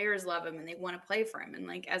his players love him and they want to play for him. And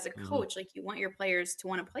like as a coach, like you want your players to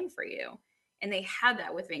want to play for you. And they had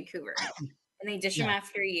that with Vancouver. And they dish him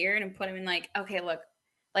after a year and put him in like, okay, look,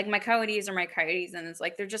 like my Coyotes are my Coyotes, and it's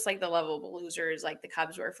like they're just like the lovable losers, like the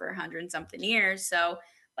Cubs were for 100-something years. So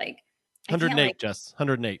like 108, Jess,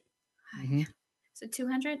 108. Mm-hmm. So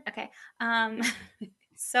 200, okay.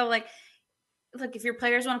 So like, look, if your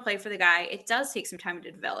players want to play for the guy, it does take some time to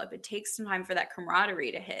develop. It takes some time for that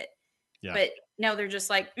camaraderie to hit. Yeah. But no, they're just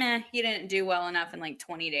like, meh, you didn't do well enough in like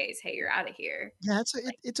 20 days. Hey, you're out of here. Yeah,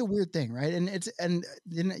 it's a weird thing, right? And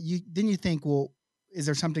then you think, well, is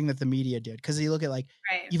there something that the media did? Because you look at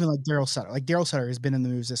even like Daryl Sutter. Like Daryl Sutter has been in the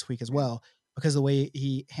news this week as well because of the way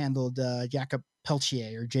he handled Jakob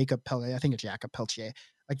Peltier. I think it's Jakob Peltier.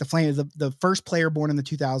 Like the Flames, the first player born in the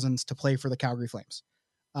 2000s to play for the Calgary Flames.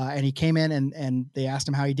 And he came in and they asked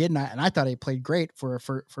him how he did. And I thought he played great for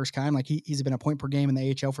first time. Like he's been a point per game in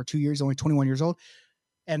the AHL for 2 years, only 21 years old.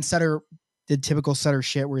 And Sutter did typical Sutter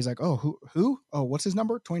shit where he's like, oh, who? Oh, what's his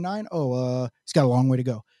number? 29? Oh, he's got a long way to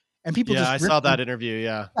go. And people I saw that interview.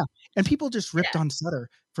 Yeah. And people just ripped on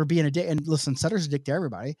Sutter for being a dick. And listen, Sutter's a dick to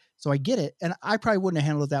everybody. So I get it. And I probably wouldn't have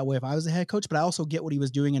handled it that way if I was the head coach, but I also get what he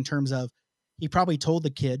was doing in terms of he probably told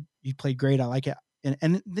the kid, you played great. I like it. And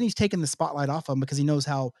then he's taking the spotlight off of him because he knows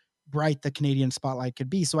how bright the Canadian spotlight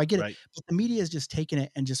could be. So I get it. But the media has just taken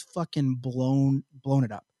it and just fucking blown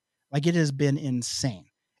it up. Like it has been insane.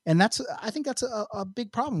 And I think that's a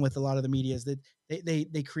big problem with a lot of the media is that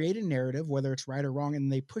they create a narrative, whether it's right or wrong,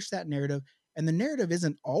 and they push that narrative. And the narrative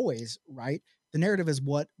isn't always right. the narrative is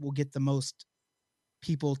what will get the most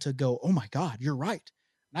people to go, oh my God, you're right.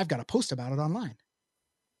 And I've got to post about it online.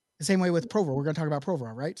 The same way with Provorov. We're going to talk about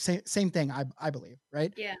Provorov, right? Same thing, I believe,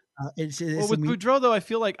 right? Yeah. It's Well, with Boudreaux though, I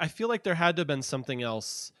feel like there had to have been something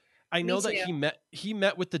else. I know that he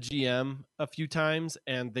met with the GM a few times,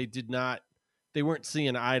 and they weren't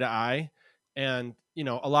seeing eye to eye. And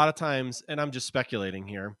a lot of times, and I'm just speculating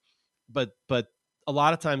here, but a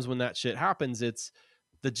lot of times when that shit happens, it's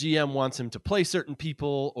the GM wants him to play certain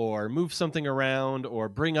people or move something around or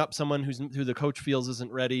bring up someone who the coach feels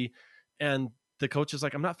isn't ready, and the coach is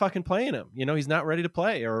like, I'm not fucking playing him. He's not ready to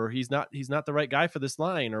play, or he's not the right guy for this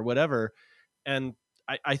line or whatever. And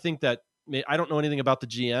I think that, I don't know anything about the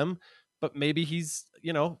GM, but maybe he's,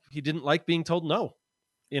 he didn't like being told no.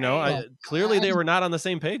 Clearly they were not on the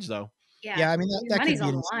same page though. Yeah. I mean, that could be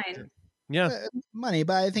on the line. Yeah. Money,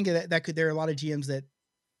 but I think that there are a lot of GMs that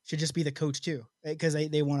should just be the coach too, because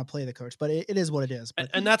they want to play the coach, but it is what it is. But,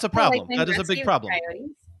 and that's a problem. That is a big problem.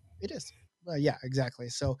 It is. Yeah, exactly.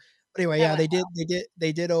 So, but anyway,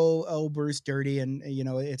 they did old Bruce dirty, and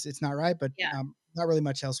it's not right, but not really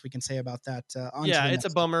much else we can say about that. It's a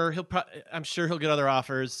bummer. I'm sure he'll get other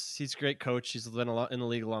offers. He's a great coach. He's been in the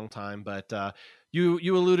league a long time, but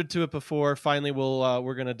you alluded to it before. Finally,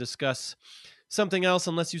 we're going to discuss something else.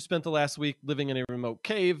 Unless you spent the last week living in a remote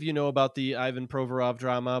cave, about the Ivan Provorov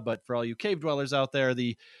drama. But for all you cave dwellers out there,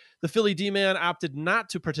 the Philly D-man opted not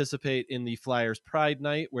to participate in the Flyers Pride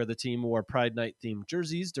Night, where the team wore Pride Night themed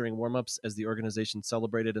jerseys during warmups as the organization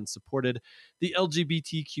celebrated and supported the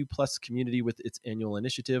LGBTQ plus community with its annual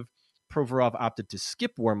initiative. Provorov opted to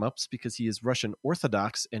skip warmups because he is Russian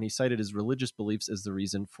Orthodox, and he cited his religious beliefs as the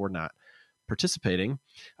reason for not participating.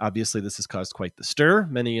 Obviously, this has caused quite the stir.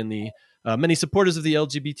 Many supporters of the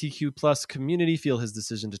LGBTQ plus community feel his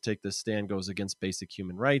decision to take this stand goes against basic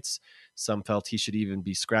human rights. Some felt he should even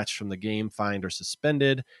be scratched from the game, fined, or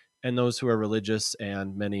suspended. And those who are religious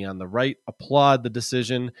and many on the right applaud the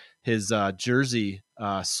decision. His jersey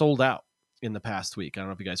sold out in the past week. I don't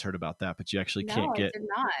know if you guys heard about that, but you actually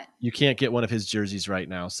you can't get one of his jerseys right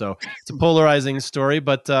now. So it's a polarizing story,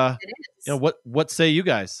 but what say you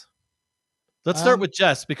guys? Let's start with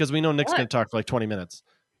Jess, because we know Nick's going to talk for like 20 minutes.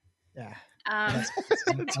 Yeah.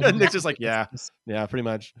 Nick's just like, yeah, pretty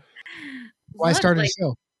much. Why start a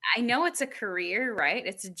show? I know it's a career, right?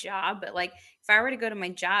 It's a job, but like if I were to go to my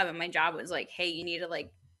job and my job was like, hey, you need to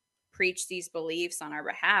like preach these beliefs on our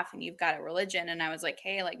behalf and you've got a religion. And I was like,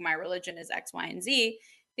 hey, like my religion is X, Y, and Z.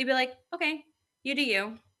 They'd be like, okay, you do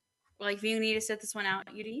you. Like if you need to sit this one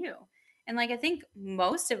out, you do you. And like, I think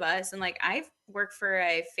most of us, and like I've worked for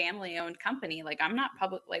a family owned company, like I'm not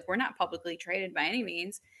public, like we're not publicly traded by any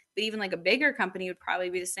means, but even like a bigger company would probably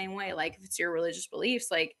be the same way. Like if it's your religious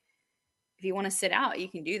beliefs, like if you want to sit out, you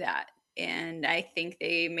can do that. And I think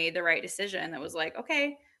they made the right decision that was like,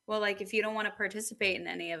 okay, well, like if you don't want to participate in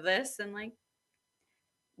any of this, then like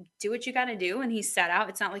do what you got to do. And he sat out.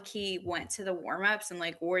 It's not like he went to the warmups and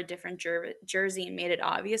like wore a different jersey and made it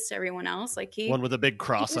obvious to everyone else. Like one with a big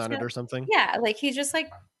cross on it or something. Yeah. Like he just like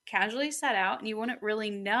casually sat out, and you wouldn't really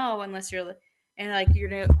know unless you're and like you're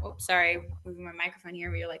gonna, moving my microphone here,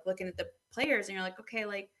 but you're like looking at the players and you're like, okay,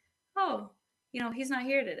 like, oh, he's not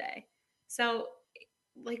here today. So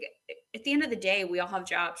like at the end of the day, we all have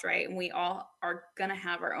jobs, right? And we all are gonna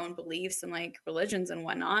have our own beliefs and like religions and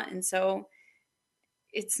whatnot. And so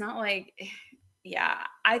it's not like,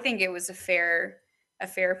 I think it was a fair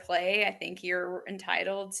play. I think you're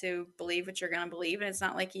entitled to believe what you're going to believe. And it's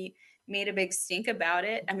not like he made a big stink about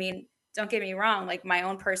it. I mean, don't get me wrong. Like my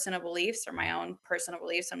own personal beliefs are my own personal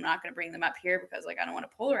beliefs. I'm not going to bring them up here because like, I don't want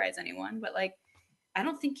to polarize anyone, but like, I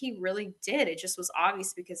don't think he really did. It just was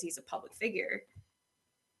obvious because he's a public figure.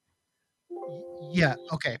 Yeah.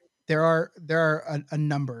 Okay. There are a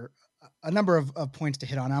number of points to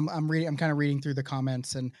hit on. I'm kind of reading through the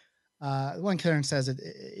comments, and one Karen says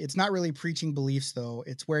it's not really preaching beliefs though.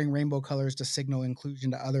 It's wearing rainbow colors to signal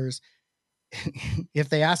inclusion to others. If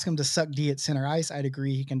they ask him to suck D at center ice, I'd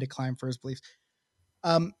agree he can decline for his beliefs.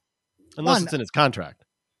 Unless it's in his contract.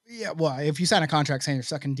 Yeah. Well, if you sign a contract saying you're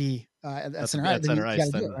sucking D at center ice, then you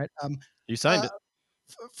gotta do it, right? You signed it.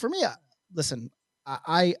 For me, listen,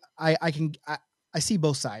 I see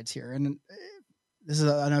both sides here, and this is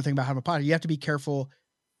another thing about having a podcast. You have to be careful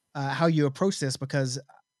how you approach this, because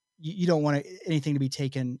you don't want anything to be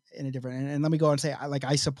taken in a different. And let me go on and say,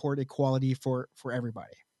 I support equality for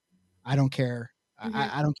everybody. I don't care. Mm-hmm.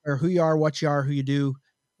 I don't care who you are, what you are, who you do,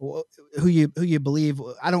 who you believe.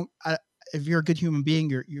 If you're a good human being,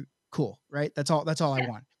 you're cool, right? That's all I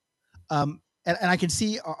want. And I can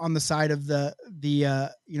see on the side of the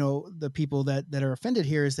people that are offended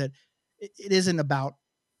here is that it isn't about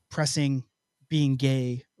pressing being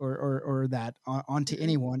gay or that onto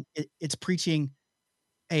anyone. It's preaching,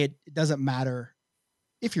 hey, it doesn't matter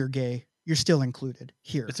if you're gay, you're still included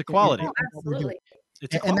here. It's equality. Oh, absolutely.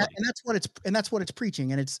 It's equality. And that's what it's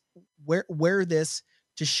preaching. And it's where this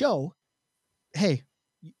to show, hey,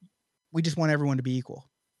 we just want everyone to be equal.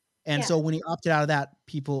 And so when he opted out of that,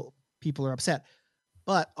 people are upset.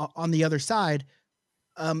 But on the other side,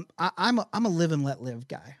 I'm a live and let live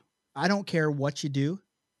guy. I don't care what you do,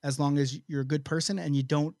 as long as you're a good person and you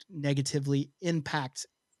don't negatively impact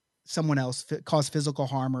someone else, cause physical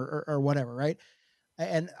harm or whatever, right?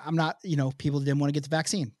 And I'm not, people didn't want to get the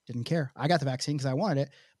vaccine, didn't care. I got the vaccine because I wanted it.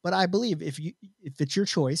 But I believe if it's your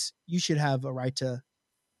choice, you should have a right to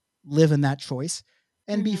live in that choice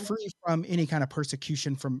and be free from any kind of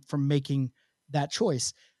persecution from making that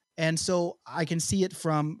choice. And so I can see it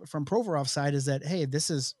from Provorov's side is that, hey, this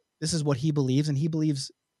is what he believes, and he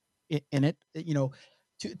believes in it,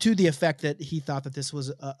 to the effect that he thought that this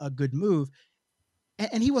was a good move.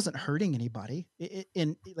 And he wasn't hurting anybody.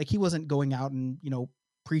 He wasn't going out and,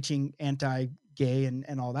 preaching anti-gay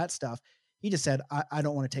and all that stuff. He just said, I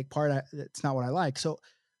don't want to take part. It's not what I like.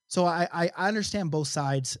 So I understand both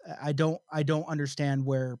sides. I don't understand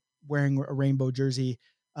where wearing a rainbow jersey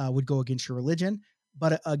would go against your religion.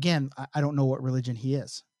 But again, I don't know what religion he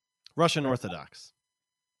is. Russian Orthodox.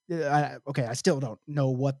 I still don't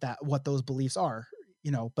know what those beliefs are,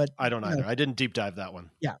 but I don't either. I didn't deep dive that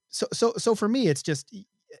one. Yeah. So for me, it's just,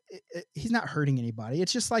 he's not hurting anybody.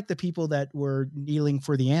 It's just like the people that were kneeling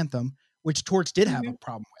for the anthem, which Torch did have a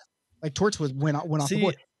problem with. Like Torch went off the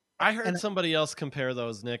board. I heard somebody else compare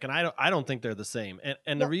those, Nick, and I don't think they're the same.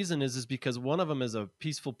 And the reason is because one of them is a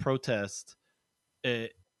peaceful protest.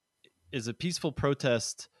 Is a peaceful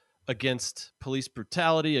protest against police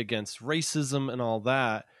brutality, against racism and all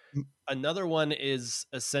that. Another one is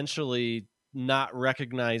essentially not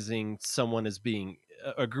recognizing someone as being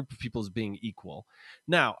a group of people as being equal.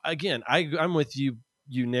 Now, again, I'm with you,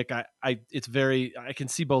 Nick. I can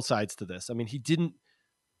see both sides to this. I mean, he didn't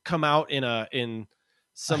come out in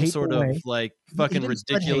some sort of like fucking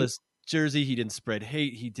ridiculous jersey. He didn't spread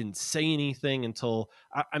hate. He didn't say anything until,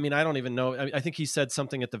 I don't even know. I think he said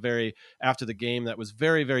something after the game that was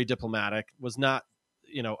very, very diplomatic, was not,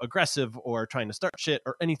 aggressive or trying to start shit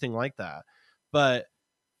or anything like that. But,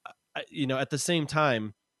 at the same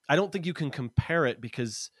time, I don't think you can compare it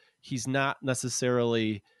because he's not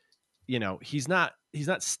necessarily, he's not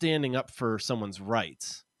standing up for someone's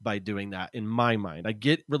rights by doing that. In my mind, I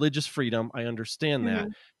get religious freedom. I understand that.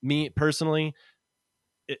 Me personally,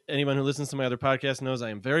 anyone who listens to my other podcast knows I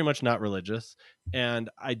am very much not religious, and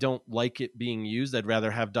I don't like it being used. I'd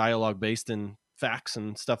rather have dialogue based in facts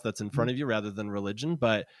and stuff that's in front of you rather than religion.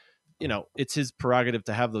 But, it's his prerogative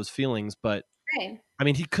to have those feelings. But I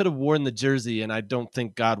mean, he could have worn the jersey and I don't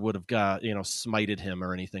think God would have smited him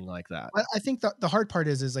or anything like that. I think the hard part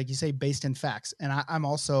is like you say, based in facts. And I'm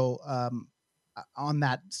also on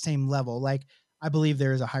that same level. Like, I believe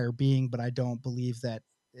there is a higher being, but I don't believe that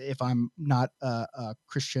if I'm not a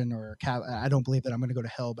Christian or a Catholic, I don't believe that I'm going to go to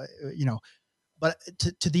hell. But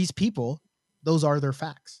to these people, those are their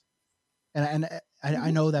facts. And I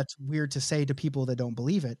know that's weird to say to people that don't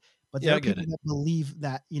believe it, but there are people that believe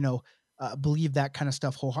that, believe that kind of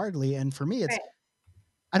stuff wholeheartedly. And for me, it's,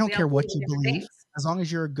 I don't care what you believe, as long as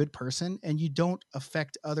you're a good person and you don't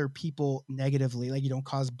affect other people negatively, like you don't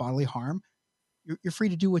cause bodily harm, you're free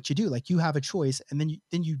to do what you do. Like, you have a choice, and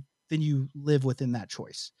then you live within that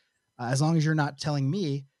choice. As long as you're not telling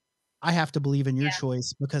me I have to believe in your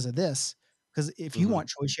choice because of this, because if you want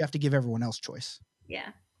choice, you have to give everyone else choice.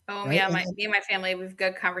 Yeah. Oh, right? yeah. Me and my family, we've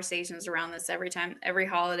good conversations around this every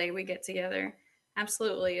holiday we get together.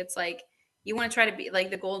 Absolutely. It's like, you want to try to be like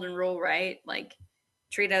the golden rule, right? Like,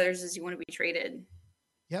 treat others as you want to be treated.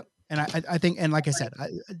 Yep. And I think, and like I said,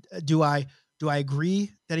 do I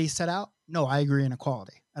agree that he set out? No, I agree in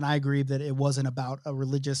equality. And I agree that it wasn't about a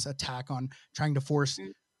religious attack on trying to force,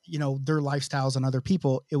 their lifestyles on other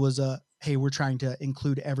people. It was hey, we're trying to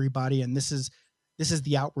include everybody. And this is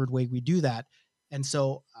the outward way we do that. And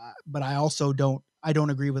so, but I also don't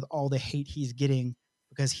agree with all the hate he's getting,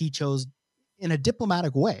 because he chose in a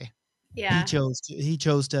diplomatic way. Yeah. He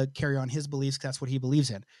chose to carry on his beliefs. That's what he believes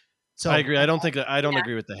in. So I agree. I don't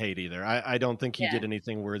agree with the hate either. I don't think he did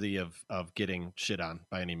anything worthy of getting shit on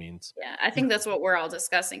by any means. Yeah. I think that's what we're all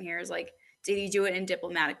discussing here is like, did he do it in a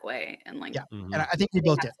diplomatic way? And like, and I think we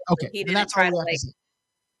both did. Okay. He and that's all we have to say.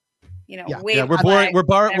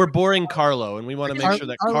 We're boring Carlo, and we want to make sure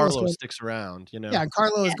that Carlo sticks around. Yeah,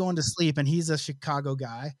 Carlo is going to sleep, and he's a Chicago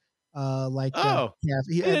guy.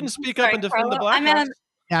 He didn't speak up and defend the Blackhawks.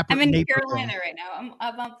 I'm in Naperville. Carolina right now. I'm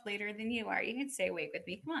a month later than you are. You can stay awake with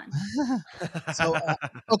me. Come on. So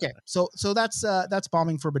okay, so that's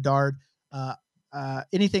bombing for Bedard.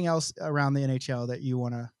 Anything else around the NHL that you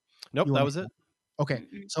want to? Nope, that was it. Okay,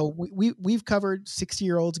 so we've covered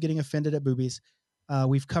 60-year-olds getting offended at boobies.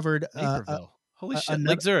 We've covered Naperville. Holy shit,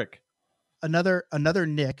 Lake Zurich. Another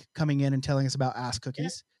Nick coming in and telling us about ass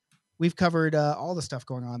cookies. Yeah. We've covered all the stuff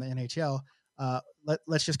going on in the NHL.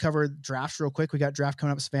 Let's just cover drafts real quick. We got draft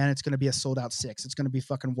coming up at Savannah. It's going to be a sold out 6. It's going to be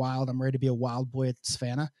fucking wild. I'm ready to be a wild boy at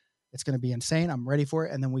Savannah. It's going to be insane. I'm ready for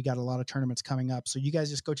it. And then we got a lot of tournaments coming up. So you guys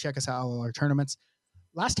just go check us out, all our tournaments.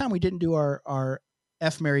 Last time we didn't do our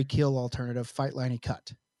F, Marry, Kill alternative, Fight, Liney,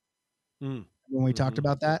 Cut. When we talked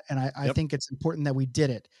about that. And I think it's important that we did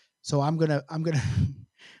it. So I'm going to, I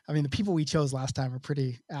mean, the people we chose last time are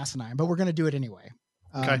pretty asinine, but we're going to do it anyway.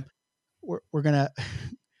 Okay. We're going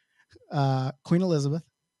to, Queen Elizabeth,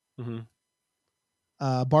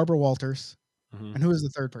 Barbara Walters, and who is the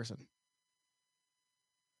third person?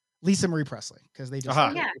 Lisa Marie Presley, because they just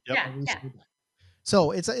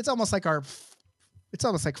So it's almost like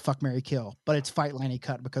Fuck, Marry, Kill, but it's Fight, Liney,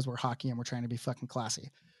 Cut because we're hockey and we're trying to be fucking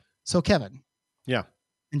classy. So Kevin, and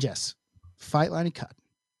Jess, Fight, Liney, Cut,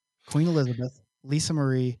 Queen Elizabeth, Lisa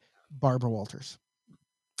Marie, Barbara Walters.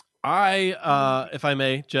 If I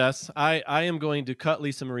may, Jess, I am going to cut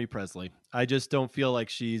Lisa Marie Presley. I just don't feel like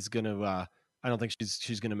she's gonna. I don't think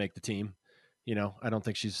she's gonna make the team. You know, I don't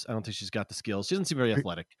think she's got the skills. She doesn't seem very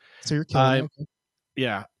athletic. So you're killing. Okay.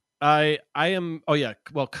 Yeah, I am. Oh yeah,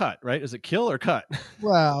 well, cut, right? Is it kill or cut?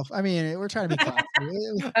 Well, I mean, we're trying to be classy.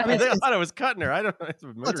 I mean, I thought I was cutting her. I don't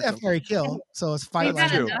know. It's F, Marry, Kill, so it's Fight,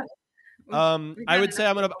 Liney, Cut. I would say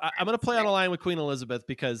I'm gonna play on a line with Queen Elizabeth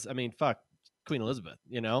because I mean, fuck Queen Elizabeth.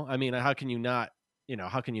 You know, I mean, how can you not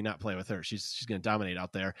play with her? She's going to dominate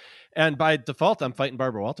out there. And by default, I'm fighting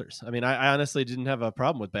Barbara Walters. I mean, I honestly didn't have a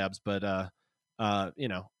problem with Babs, but you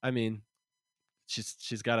know, I mean,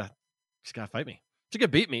 she's got to fight me. She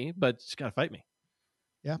could beat me, but she's got to fight me.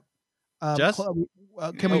 Yeah. Jess,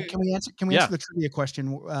 can we answer the trivia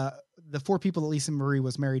question? The 4 people that Lisa Marie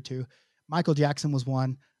was married to, Michael Jackson was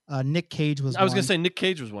one. Nick Cage was. I was going to say Nick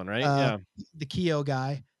Cage was one, right? Yeah. The Keogh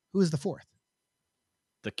guy. Who is the 4th?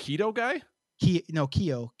 The keto guy?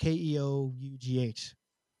 Keogh, Keough.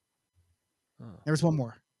 Oh. There was one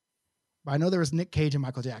more. But I know there was Nick Cage and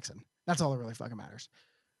Michael Jackson. That's all that really fucking matters.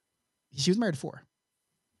 She was married to 4.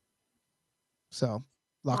 So,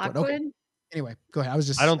 Lockwood. Okay. Anyway, go ahead.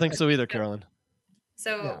 I don't think so either, Carolyn.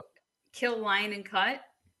 So, Kill, Line, and Cut?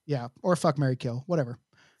 Yeah, or Fuck, Marry, Kill. Whatever.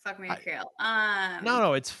 Fuck, Marry, Kill.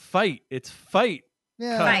 No, it's fight. It's fight.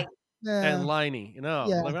 Yeah. Cut. Fight. Yeah. And Liney. You know,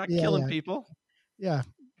 we're not killing people. Yeah.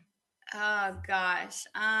 Oh gosh.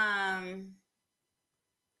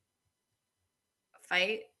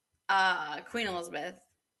 Fight. Queen Elizabeth.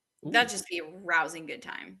 Ooh. That'd just be a rousing good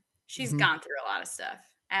time. She's gone through a lot of stuff.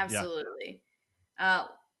 Absolutely.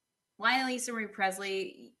 Lionel Lisa Marie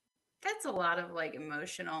Presley. That's a lot of like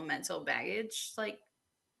emotional, mental baggage. Like,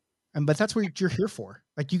 but that's what you're here for.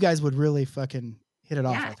 Like, you guys would really fucking hit it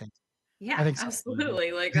off. I think. Yeah, I think so.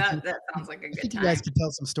 Absolutely. Like that sounds like a good time. You guys could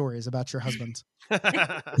tell some stories about your husbands.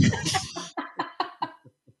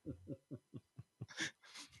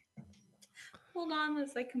 Hold on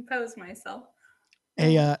as I compose myself.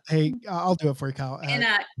 Hey, I'll do it for you, Kyle. And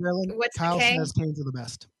Carolyn, what's Kyle the K? says Canes are the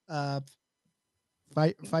best.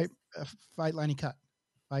 Fight, Liney, Cut.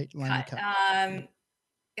 Fight, Liney, Cut.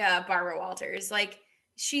 Yeah, Barbara Walters. Like,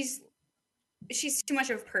 she's too much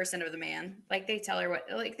of a person of the man. Like, they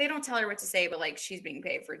don't tell her what to say, but like, she's being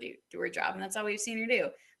paid for do her job, and that's all we've seen her do.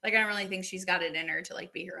 Like, I don't really think she's got it in her to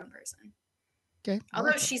like be her own person. Okay.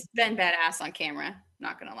 Although she's been badass on camera,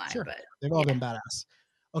 not gonna lie. Sure. But they've all been badass.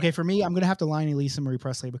 Okay, for me, I'm gonna have to line Lisa Marie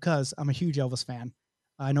Presley because I'm a huge Elvis fan.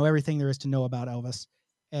 I know everything there is to know about Elvis,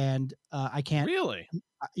 and I can't really.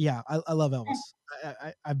 I love Elvis.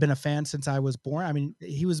 I've been a fan since I was born. I mean,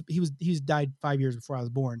 he's died 5 years before I was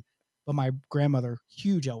born. But my grandmother,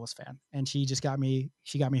 huge Elvis fan, and she got me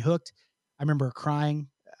hooked. I remember her crying.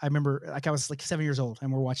 I remember like I was like 7 years old,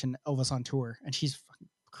 and we're watching Elvis on tour, and she's fucking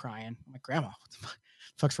crying. I'm like, Grandma, what the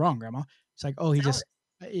fuck's wrong, Grandma? She's like, oh, it's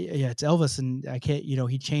Elvis, and I can't,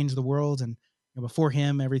 he changed the world, and before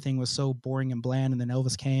him, everything was so boring and bland, and then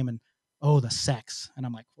Elvis came, and the sex, and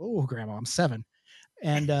I'm like, oh, Grandma, I'm 7,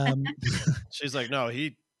 and she's like, no,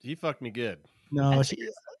 he fucked me good. No,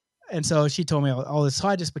 and so she told me all this. So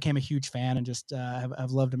I just became a huge fan and just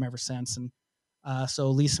have loved him ever since. And so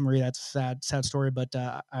Lisa Marie, that's a sad story, but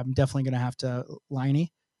I'm definitely going to have to Liney,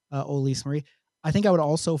 old Lisa Marie. I think I would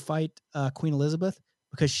also fight Queen Elizabeth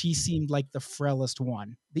because she seemed like the frailest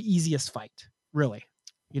one, the easiest fight, really.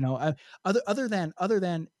 You know, other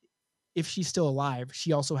than if she's still alive,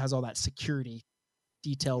 she also has all that security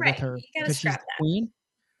detail Right. with her You gotta because she's scrap the that.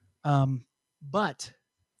 queen. But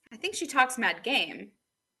I think she talks mad game.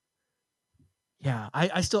 yeah,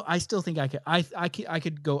 I still think I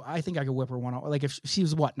could go. I think I could whip her one out. Like if she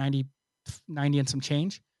was what 90 and some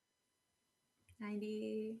change.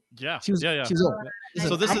 90. Yeah. She was yeah. she was old.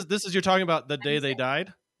 So Listen, this is you're talking about the day they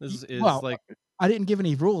died. This is well, like I didn't give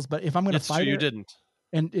any rules, but if I'm gonna it's fight true. You her, didn't.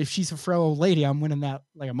 and if she's a frail old lady, I'm winning that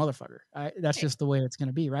like a motherfucker. That's Right. just the way it's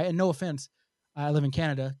gonna be, right? And no offense, I live in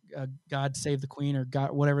Canada. God save the queen, or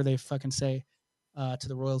God, whatever they fucking say to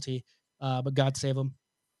the royalty. But God save them,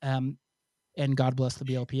 and God bless the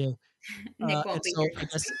BLPA. Nick won't And be so here I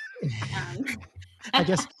next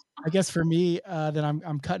guess, week. I guess for me, then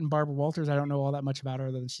I'm cutting Barbara Walters. I don't know all that much about her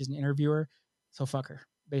other than she's an interviewer, so fuck her,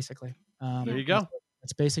 basically. There you go.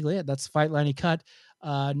 That's basically it. That's Fight Line and Cut.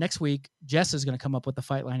 Next week, Jess is going to come up with the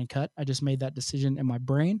Fight Line and Cut. I just made that decision in my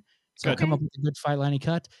brain, so I'll Good. come up with a good Fight Line and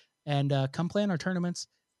Cut, and come play in our tournaments.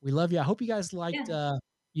 We love you. I hope you guys liked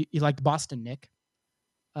you liked Boston, Nick.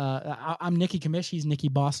 I'm Nikki Kamish. He's Nikki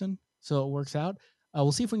Boston, so it works out.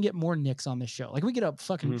 We'll see if we can get more Nicks on this show. Like we get a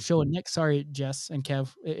fucking show of Nick. Sorry, Jess and Kev.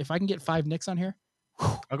 If I can get 5 Nicks on here,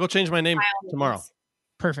 I'll go change my name tomorrow.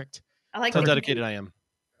 perfect. I like That's how the dedicated I am.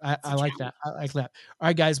 I like that. I like that. All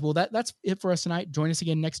right, guys. Well, that's it for us tonight. Join us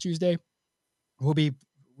again next Tuesday. We'll be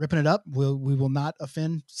ripping it up. We will not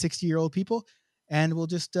offend 60-year-old people, and we'll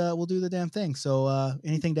just we'll do the damn thing. So,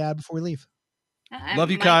 anything to add before we leave? Love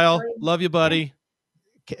you, Kyle. Love you, buddy.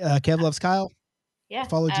 Kev loves Kyle. Yeah.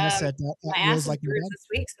 Follow Jess at my ass Wills is Like Your bruised Dad. this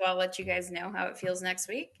week, so I'll let you guys know how it feels next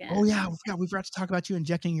week. Oh yeah, we forgot to talk about you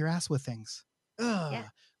injecting your ass with things. Yeah.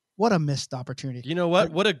 What a missed opportunity. You know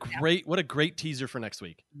what? What a great teaser for next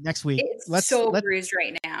week. Next week. It's bruised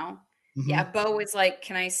right now. Mhm. Yeah, Bo was like,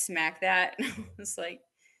 "Can I smack that?" I was like,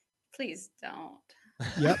 "Please don't."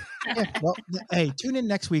 Yep. Yeah, well, hey, tune in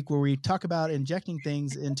next week where we talk about injecting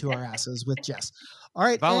things into our asses with Jess. All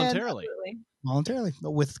right. Voluntarily. Voluntarily,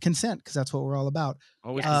 but with consent, because that's what we're all about.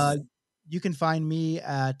 Always. You can find me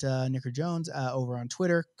at Nicker Jones over on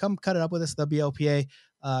Twitter. Come cut it up with us, the BLPA.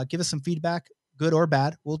 Give us some feedback, good or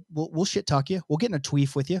bad. We'll shit talk you. We'll get in a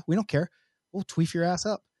tweef with you. We don't care. We'll tweef your ass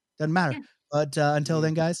up. Doesn't matter. Yeah. But until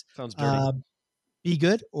then, guys, Sounds dirty. be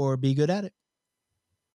good or be good at it.